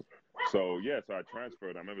this dog. So yeah, so I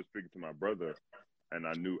transferred. I remember speaking to my brother, and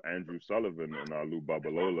I knew Andrew Sullivan and Lou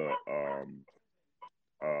Babalola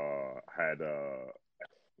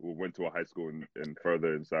went to a high school in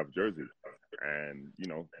further in South Jersey, and you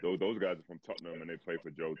know those guys are from Tottenham and they play for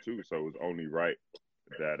Joe too. So it was only right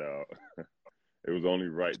that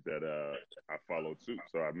I followed suit.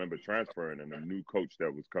 So I remember transferring, and the new coach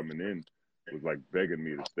that was coming in was like begging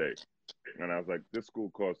me to stay, and I was like, this school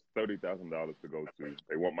costs $30,000 to go to.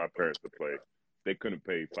 They want my parents to play. They couldn't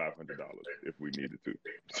pay $500 if we needed to.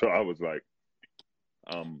 So I was like,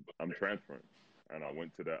 I'm transferring. And I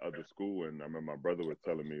went to that other school, and I remember my brother was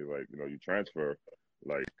telling me, like, you know, you transfer,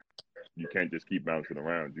 like, you can't just keep bouncing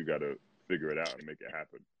around. You got to figure it out and make it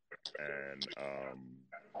happen. And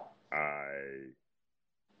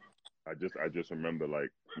I just remember,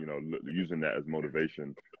 like, you know, using that as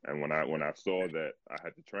motivation. And when I saw that I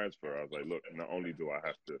had to transfer, I was like, look, not only do I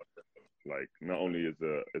have to, like, not only is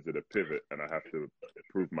it a pivot, and I have to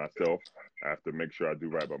prove myself, I have to make sure I do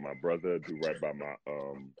right by my brother, do right by my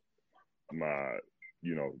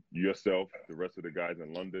you know, yourself, the rest of the guys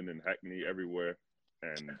in London and Hackney, everywhere,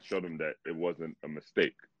 and show them that it wasn't a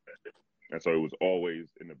mistake. And so it was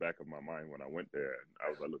always in the back of my mind when I went there. And I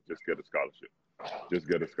was like, look, just get a scholarship. Just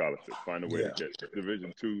get a scholarship. Find a way to get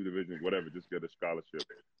Division II, Division whatever. Just get a scholarship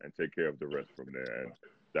and take care of the rest from there. And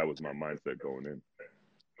that was my mindset going in.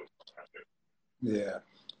 Yeah.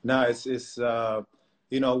 No, it's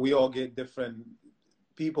you know, we all get different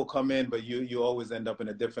people come in, but you always end up in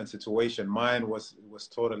a different situation. Mine was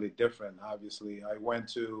totally different. Obviously, I went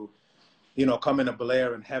to, you know, coming to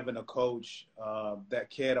Blair and having a coach that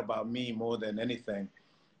cared about me more than anything.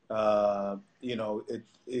 You know,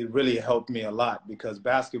 it really helped me a lot, because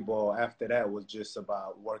basketball after that was just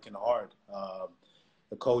about working hard.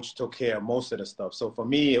 The coach took care of most of the stuff. So for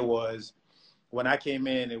me, it was, when I came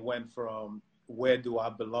in, it went from, where do I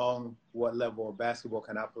belong? What level of basketball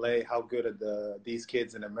can I play? How good are these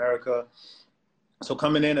kids in America? So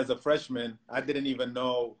coming in as a freshman, I didn't even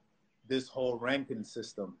know this whole ranking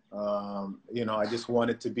system. You know, I just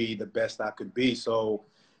wanted to be the best I could be. So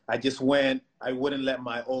I just went, I wouldn't let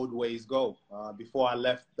my old ways go. Before I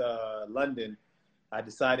left London, I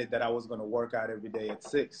decided that I was going to work out every day at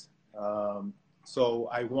 6. So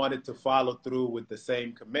I wanted to follow through with the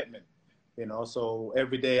same commitment. You know, so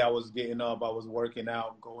every day I was getting up, I was working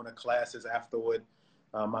out, going to classes afterward.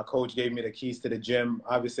 My coach gave me the keys to the gym.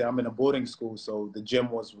 Obviously, I'm in a boarding school, so the gym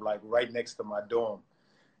was like right next to my dorm.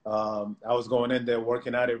 I was going in there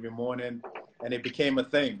working out every morning, and it became a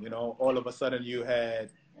thing. You know, all of a sudden you had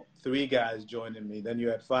 3 guys joining me, then you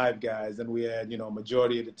had 5 guys, and we had, you know,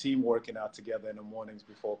 majority of the team working out together in the mornings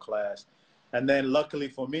before class. And then luckily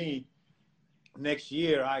for me, next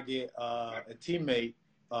year I get a teammate,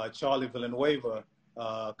 Charlie Villanueva,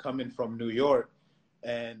 coming from New York.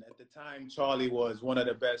 And at the time, Charlie was one of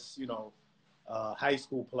the best, you know, high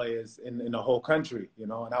school players in the whole country, you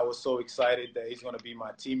know, and I was so excited that he's going to be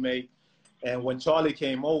my teammate. And when Charlie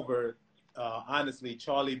came over, honestly,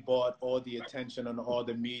 Charlie bought all the attention and all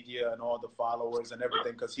the media and all the followers and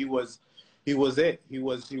everything because he was it. He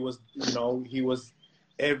was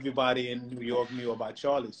everybody in New York knew about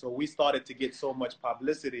Charlie. So we started to get so much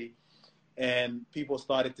publicity, and people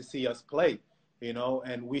started to see us play.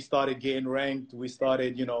 And we started getting ranked. We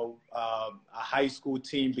started, a high school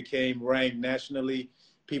team became ranked nationally.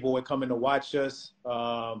 People were coming to watch us.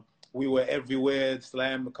 We were everywhere,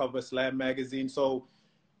 cover Slam magazine. So,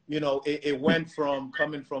 it went from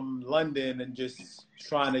coming from London and just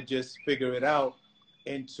trying to just figure it out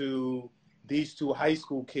into these two high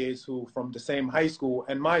school kids who from the same high school.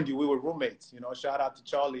 And mind you, we were roommates, shout out to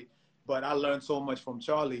Charlie. But I learned so much from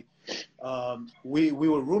Charlie. We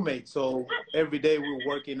were roommates, so every day we were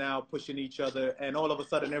working out, pushing each other, and all of a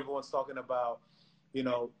sudden everyone's talking about,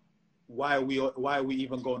 why are we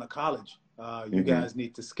even going to college? You guys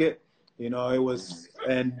need to skip. It was,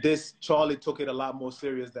 and this Charlie took it a lot more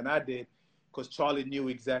serious than I did, because Charlie knew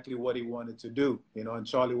exactly what he wanted to do. And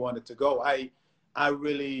Charlie wanted to go. I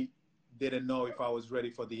really didn't know if I was ready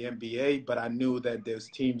for the NBA, but I knew that there's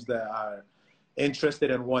teams that are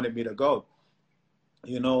interested and wanted me to go,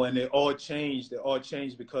 and it all changed. It all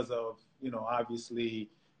changed because of, obviously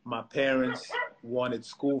my parents wanted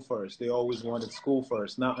school first. They always wanted school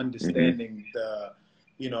first, not understanding the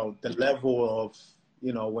level of,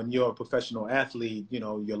 when you're a professional athlete,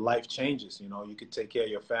 your life changes, you could take care of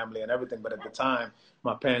your family and everything. But at the time,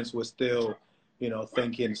 my parents were still,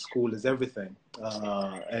 thinking school is everything.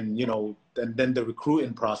 And then the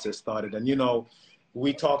recruiting process started. And,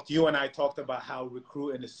 you and I talked about how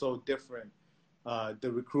recruiting is so different.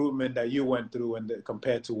 The recruitment that you went through and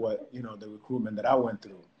compared to what, the recruitment that I went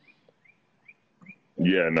through.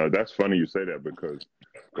 Yeah, no, that's funny you say that, because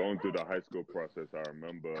going through the high school process, I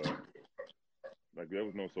remember, like, there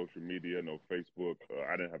was no social media, no Facebook.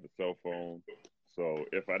 I didn't have a cell phone. So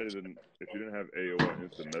if you didn't have AOL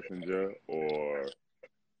Instant Messenger or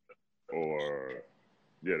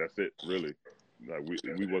yeah, that's it, really. Like,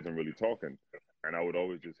 we wasn't really talking. And I would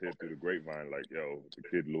always just hear through the grapevine, like, yo, the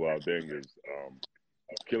kid Luau Deng is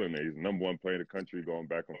killing it. He's #1 player in the country, going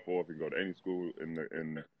back and forth. He can go to any school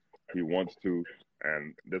he wants to.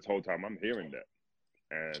 And this whole time I'm hearing that.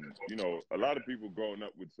 And, a lot of people growing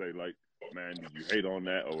up would say, like, man, did you hate on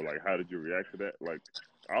that? Or, like, how did you react to that? Like,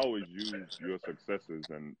 I always use your successes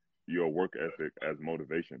and your work ethic as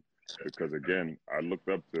motivation. Because, again, I looked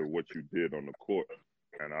up to what you did on the court.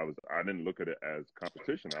 And I didn't look at it as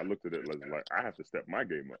competition. I looked at it as, like, I have to step my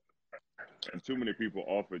game up. And too many people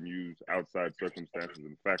often use outside circumstances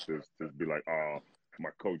and factors to be like, oh,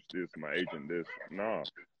 my coach this, my agent this. Nah,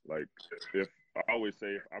 like, I always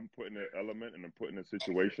say, if I'm put in an element and I'm put in a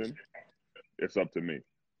situation, it's up to me.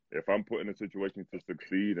 If I'm put in a situation to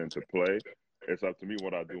succeed and to play, it's up to me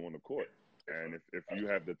what I do on the court. And if you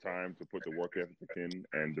have the time to put the work ethic in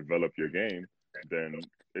and develop your game, then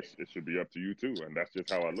it should be up to you too. And that's just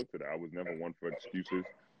how I looked at it. I was never one for excuses.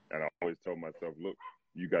 And I always told myself, look,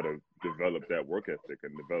 you got to develop that work ethic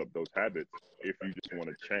and develop those habits if you just want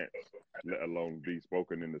a chance, let alone be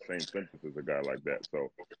spoken in the same sentence as a guy like that.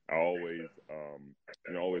 So I always,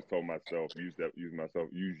 always told myself, use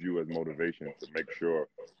you as motivation to make sure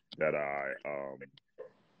that I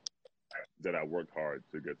worked hard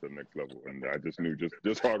to get to the next level. And I just knew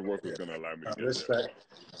just hard work was going to allow me to get respect.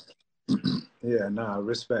 Yeah,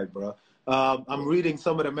 respect, bro. I'm reading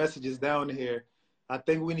some of the messages down here. I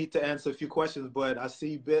think we need to answer a few questions, but I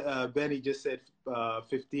see Benny just said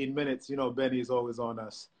 15 minutes. Benny is always on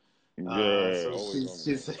us. Yeah,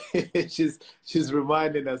 so she's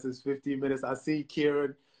reminding us it's 15 minutes. I see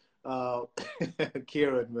Kieran.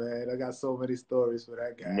 Kieran, man, I got so many stories for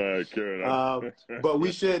that guy. Man, Kieran. But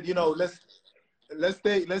we should, let's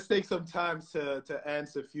take some time to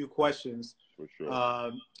answer a few questions. For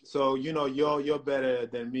sure. So you're better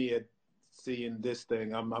than me at seeing this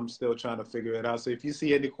thing. I'm still trying to figure it out. So if you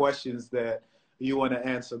see any questions that you want to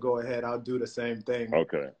answer, go ahead. I'll do the same thing.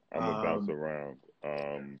 Okay, I'm gonna bounce around.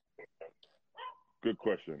 Good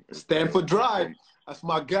question. Stanford Drive. That's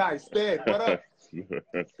my guy. Stan, what up?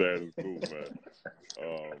 Stan is cool, man.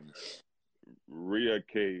 Rhea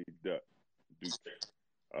K. Duke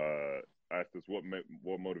asked us, what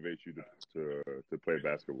motivates you to play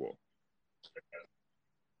basketball?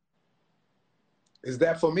 Is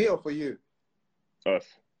that for me or for you? Us.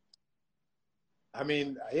 I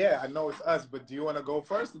mean, yeah, I know it's us, but do you want to go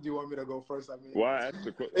first, or do you want me to go first? I mean, well, I asked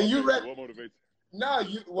the question. And you read. What motivates? No,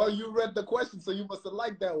 you read the question, so you must have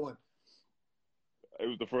liked that one. It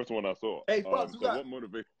was the first one I saw. Hey, Pops, what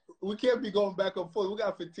motivates? We can't be going back and forth. We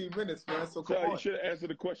got 15 minutes, man. So come on. You should answer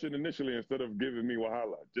the question initially instead of giving me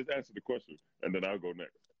Wahala. Just answer the question, and then I'll go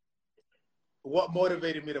next. what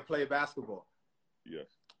motivated me to play basketball? Yes.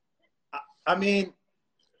 I mean,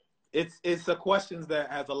 it's a question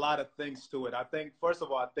that has a lot of things to it. I think, first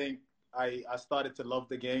of all, I started to love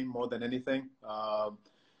the game more than anything.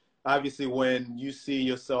 Obviously, when you see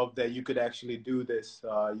yourself that you could actually do this,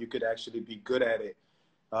 you could actually be good at it,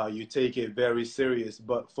 you take it very serious.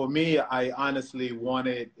 But for me, I honestly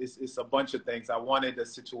wanted, it's a bunch of things. I wanted a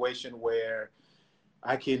situation where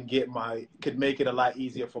I could make it a lot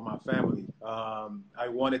easier for my family. I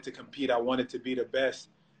wanted to compete. I wanted to be the best.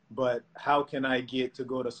 But how can I get to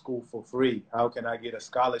go to school for free? How can I get a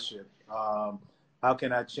scholarship? How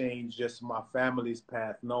can I change just my family's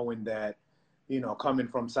path, knowing that, coming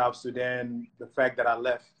from South Sudan, the fact that I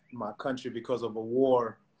left my country because of a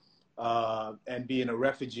war, and being a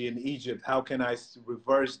refugee in Egypt, how can I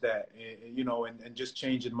reverse that, and just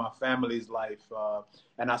changing my family's life?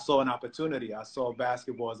 And I saw an opportunity. I saw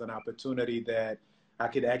basketball as an opportunity that I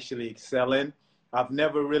could actually excel in. I've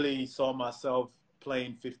never really saw myself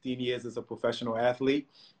playing 15 years as a professional athlete.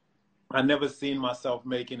 I never seen myself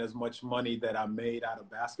making as much money that I made out of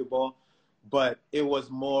basketball, but it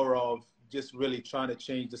was more of just really trying to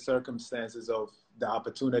change the circumstances of the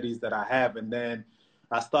opportunities that I have. And then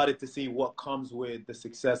I started to see what comes with the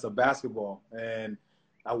success of basketball. And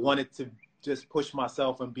I wanted to just push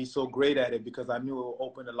myself and be so great at it because I knew it would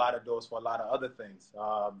open a lot of doors for a lot of other things.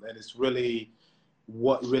 And it's really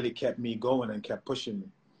what really kept me going and kept pushing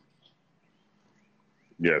me.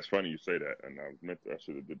 Yeah, it's funny you say that, and I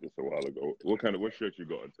should have did this a while ago. What shirt you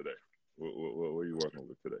got on today? What are you working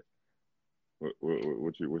with today?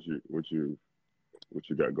 What you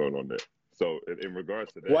got going on there? So in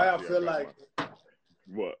regards to that, Why I feel like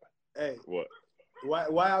what? Hey, what?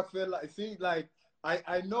 Why I feel like, see, like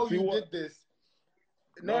I know you did this.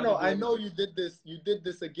 No, I know you did this. You did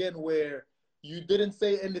this again where you didn't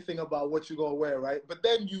say anything about what you're gonna wear, right? But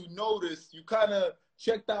then you noticed, you kind of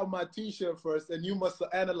checked out my T-shirt first, and you must have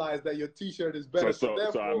analyzed that your T-shirt is better. So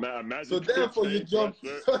therefore you jumped.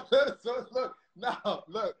 So look, now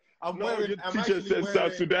look, I'm wearing. Your I'm T-shirt actually says wearing.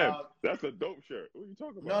 South Sudan. That's a dope shirt. What are you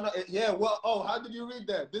talking about? No, yeah. Well, how did you read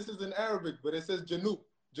that? This is in Arabic, but it says Janub.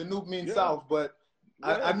 Janub means south, but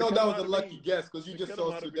I know that was a lucky guess because you just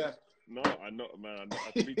saw Sudan. No, I know, man.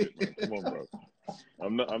 I speak it, man. Come on, bro.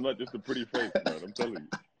 I'm not just a pretty face, man. I'm telling you.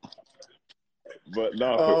 But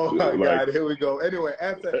no. Oh my God, here we go. Anyway,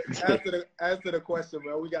 answer the question,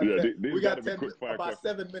 man. We got about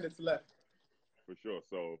 7 minutes left. For sure.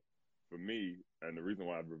 So for me, and the reason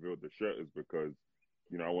why I revealed the shirt is because,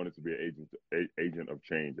 I wanted to be an agent of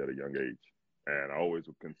change at a young age, and I always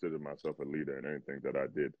would consider myself a leader in anything that I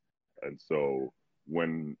did. And so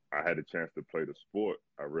when I had a chance to play the sport,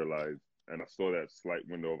 I realized, and I saw that slight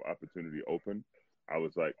window of opportunity open. I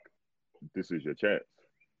was like, this is your chance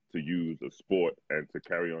to use a sport and to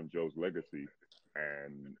carry on Joe's legacy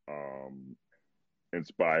and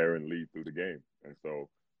inspire and lead through the game. And so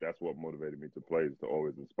that's what motivated me to play, is to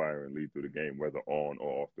always inspire and lead through the game, whether on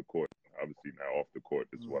or off the court. Obviously now off the court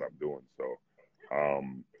is what I'm doing. So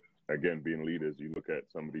again, being leaders, you look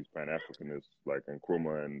at some of these Pan-Africanists like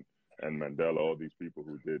Nkrumah and Mandela, all these people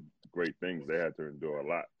who did great things. They had to endure a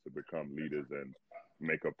lot to become leaders and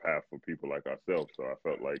make a path for people like ourselves. So I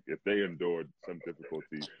felt like if they endured some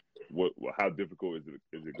difficulty, how difficult is it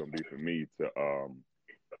going to be for me to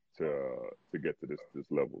get to this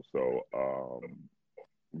level? So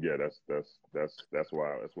yeah, that's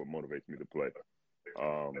what motivates me to play.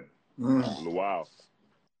 Luau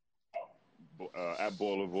at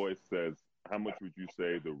Baller Voice says, how much would you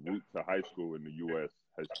say the route to high school in the U.S.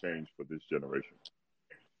 has changed for this generation?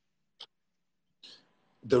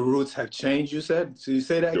 The routes have changed, you said? So you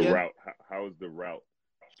say that again? The route. How has the route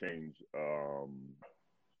changed? The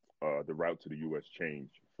route to the U.S.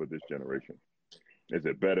 changed for this generation? Is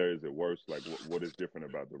it better? Is it worse? Like, what is different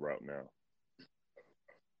about the route now?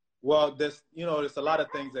 Well, there's a lot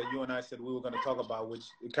of things that you and I said we were going to talk about, which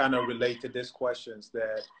kind of relate to these questions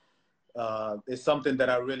that is something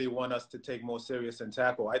that I really want us to take more serious and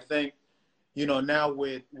tackle. I think, now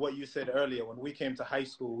with what you said earlier, when we came to high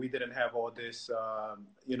school, we didn't have all this,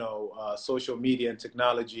 social media and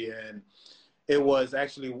technology. And it was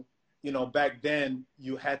actually, back then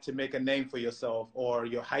you had to make a name for yourself, or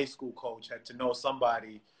your high school coach had to know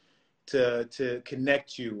somebody to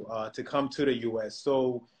connect you, to come to the U.S.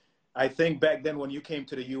 So I think back then when you came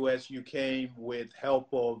to the U.S., you came with help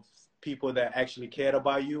of people that actually cared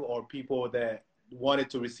about you, or people that wanted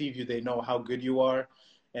to receive you. They know how good you are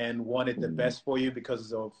and wanted the best for you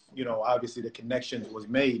because of, obviously the connections was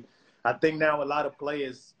made. I think now a lot of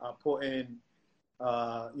players are putting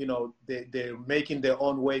You know, they're making their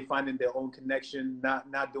own way, finding their own connection,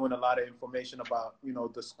 not doing a lot of information about, you know,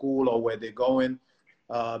 the school or where they're going,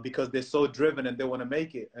 because they're so driven and they want to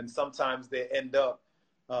make it. And sometimes they end up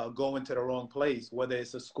going to the wrong place, whether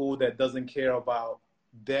it's a school that doesn't care about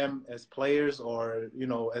them as players or, you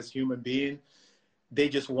know, as human beings. They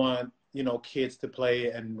just want, you know, kids to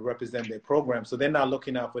play and represent their program. So they're not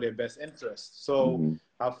looking out for their best interests. So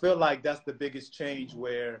I feel like that's the biggest change,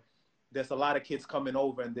 where there's a lot of kids coming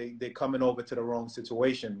over and they're coming over to the wrong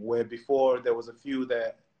situation, where before there was a few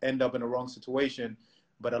that end up in the wrong situation,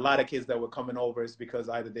 but a lot of kids that were coming over is because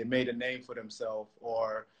either they made a name for themselves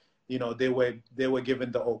or, you know, they were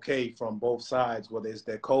given the okay from both sides, whether it's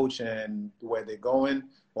their coach and where they're going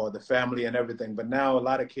or the family and everything. But now a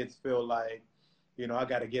lot of kids feel like, you know, I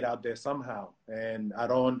got to get out there somehow. And I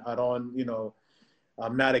don't, you know,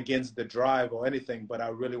 I'm not against the drive or anything, but I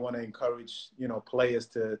really want to encourage, you know, players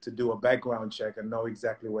to do a background check and know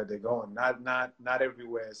exactly where they're going. Not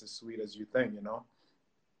everywhere is as sweet as you think, you know?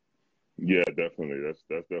 Yeah, definitely. That's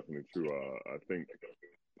definitely true. I think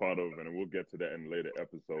part of, and we'll get to that in later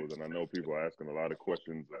episodes, and I know people are asking a lot of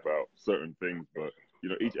questions about certain things, but, you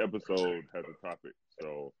know, each episode has a topic.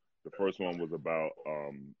 So the first one was about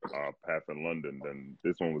our path in London, then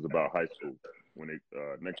this one was about high school.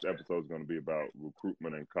 Next episode is going to be about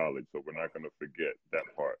recruitment in college, so we're not going to forget that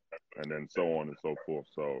part, and then so on and so forth.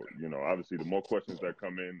 So, you know, obviously the more questions that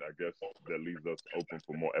come in, I guess that leaves us open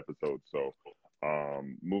for more episodes. So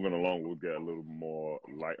moving along, we'll get a little more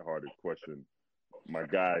lighthearted question. My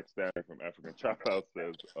guy Stanley from African Chop House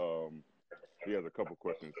says he has a couple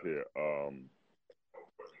questions here.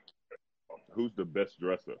 Who's the best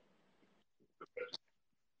dresser?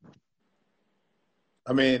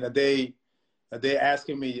 I mean, are they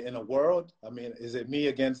asking me in a world? I mean, is it me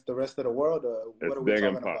against the rest of the world, or what are we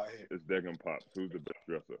talking about here? It's Deng and Pops. Who's the best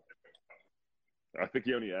dresser? I think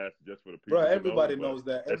he only asked just for the people. Bro, everybody knows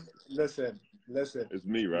that. Listen. It's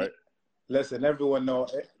me, right? Listen, everyone know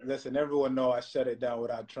I shut it down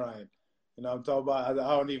without trying. You know what I'm talking about?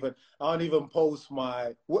 I don't even post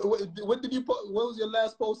my. What did you post? What was your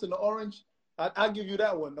last post in the orange? I'll give you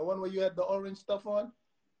that one. The one where you had the orange stuff on.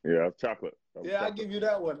 Yeah, chocolate. Yeah, I'll give you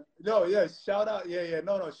that one. No, yeah, shout out. Yeah.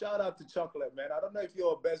 No, shout out to Chocolate, man. I don't know if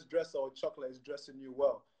you're a best dresser or Chocolate is dressing you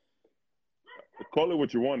well. Call it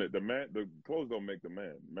what you want it. The clothes don't make the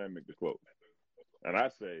man. The man make the clothes. And I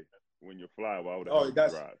say, when you fly, why would you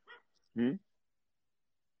drive? You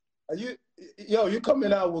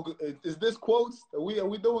coming out with, is this quotes? Are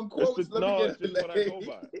we doing quotes? It's just what I go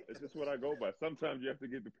by. It's just what I go by. Sometimes you have to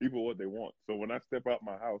give the people what they want. So when I step out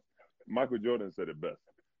my house, Michael Jordan said it best.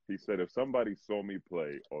 He said, if somebody saw me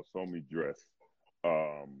play or saw me dress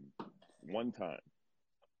one time,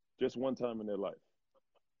 just one time in their life,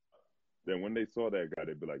 then when they saw that guy,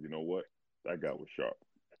 they'd be like, you know what? That guy was sharp.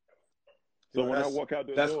 So when I walk out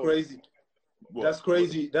the door. That's crazy. That's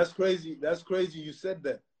crazy. That's crazy. That's crazy you said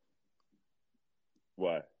that.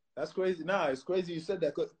 Why? That's crazy. Nah, it's crazy you said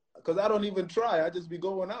that. Because I don't even try. I just be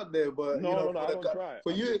going out there. But no, I don't try.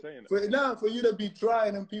 For you to be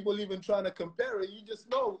trying and people even trying to compare it, you just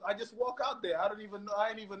know. I just walk out there. I ain't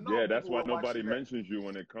even know. Yeah, that's why nobody mentions you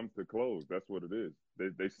when it comes to clothes. That's what it is.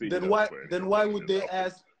 They see. Then why would they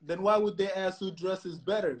ask who dresses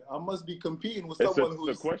better? I must be competing with someone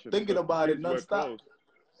who's thinking about it nonstop.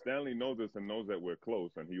 Stanley knows this and knows that we're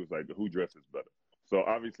close, and he was like, who dresses better? So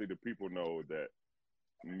obviously the people know that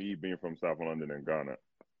me being from South London and Ghana.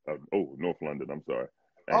 North London, I'm sorry.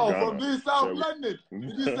 From me, South London.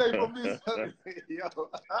 Did you say from me? Yo,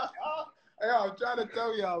 I'm trying to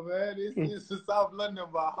tell y'all, man. It's South London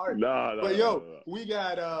by heart. But yo, we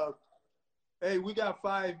got we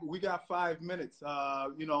got 5 minutes.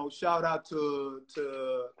 You know, shout out to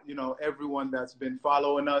you know, everyone that's been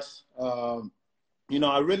following us. You know,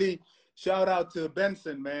 I really shout out to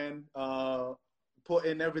Benson, man,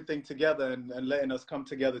 putting everything together and letting us come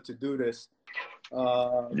together to do this.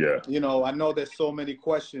 You know, I know there's so many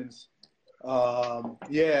questions.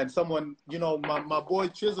 And someone, you know, my boy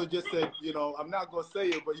Chisel just said, you know, I'm not going to say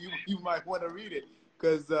it, but you might want to read it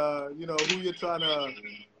because, you know, who you're trying to,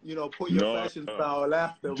 you know, put your fashion style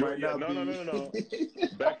after might not be. No.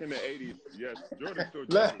 Back in the 80s, yes, Jordan still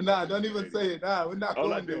dresses. Nah, don't even say it. Nah, we're not All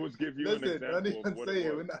going I did was give you an example. Don't even say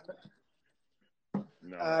it. We're not.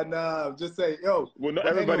 No. Nah, just say, yo. Well, not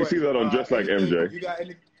everybody sees that on Dress Like MJ. You got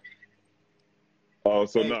any? Oh,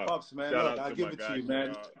 so hey, no. Pops, man. Look, I'll give it to you,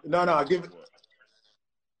 man. No, I'll give it.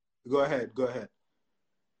 Go ahead.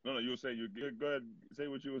 No, you were saying, go ahead, say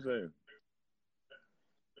what you were saying.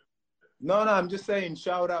 No, I'm just saying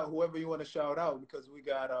shout out whoever you want to shout out because we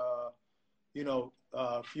got, you know,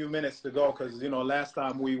 a few minutes to go because, you know, last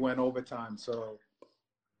time we went overtime. So,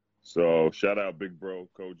 So shout out Big Bro,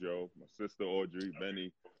 Kojo, my sister Audrey,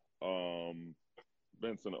 Benny,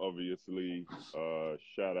 Benson, obviously.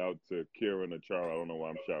 Shout out to Kieran Achara. I don't know why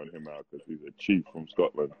I'm shouting him out because he's a chief from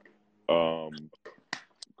Scotland.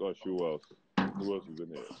 Gosh, who else? Who else is in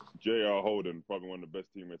here? J.R. Holden, probably one of the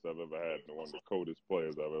best teammates I've ever had and one of the coldest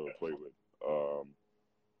players I've ever played with.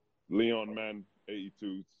 Leon Mann,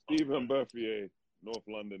 82. Stephen Berthier, North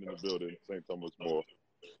London in the building, St. Thomas More.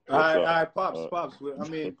 All right, Pops. I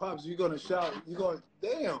mean, Pops, you're going to shout. You're going to,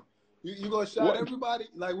 damn. You going to shout What? everybody?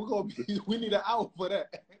 Like, we need an hour for that.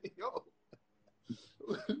 Yo.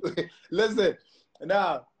 Listen,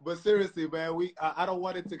 but seriously, man, I don't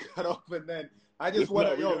want it to cut off and then. I just want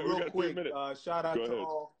to, real quick, shout out to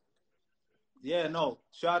all. Yeah, no,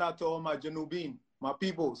 shout out to all my Janubin, my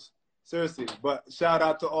peoples, seriously. But shout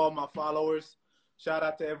out to all my followers. Shout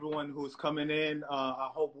out to everyone who's coming in. I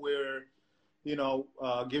hope we're,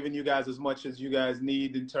 giving you guys as much as you guys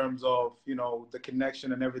need in terms of, the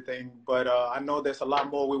connection and everything. But I know there's a lot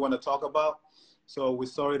more we want to talk about. So we're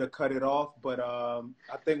sorry to cut it off. But I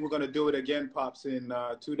think we're going to do it again, Pops, in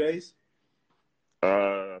 2 days.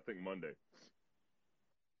 I think Monday.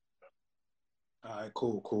 All right,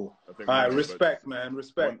 cool. All Monday, right, respect, man.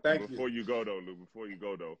 Respect. Thank you. Before you go, though,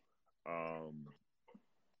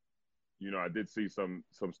 I did see some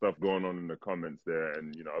stuff going on in the comments there,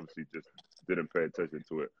 and, obviously just didn't pay attention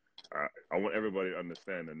to it. I want everybody to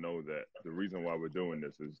understand and know that the reason why we're doing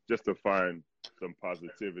this is just to find some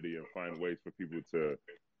positivity and find ways for people to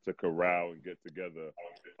corral and get together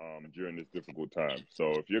during this difficult time. So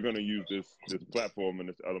if you're going to use this platform and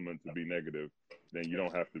this element to be negative, then you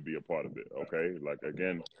don't have to be a part of it, okay? Like,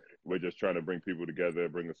 again, we're just trying to bring people together,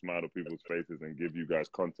 bring a smile to people's faces, and give you guys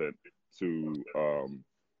content to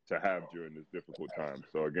have during this difficult time.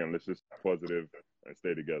 So, again, let's just be positive and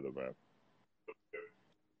stay together, man.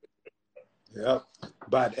 Yep.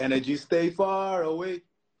 Bad energy stay far away.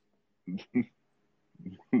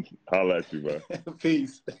 Holla at you, man.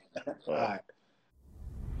 Peace. All right.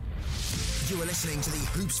 You are listening to the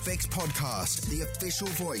Hoops Fix podcast, the official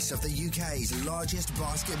voice of the UK's largest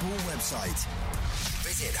basketball website.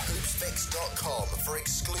 Visit hoopsfix.com for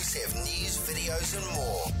exclusive news, videos, and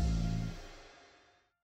more.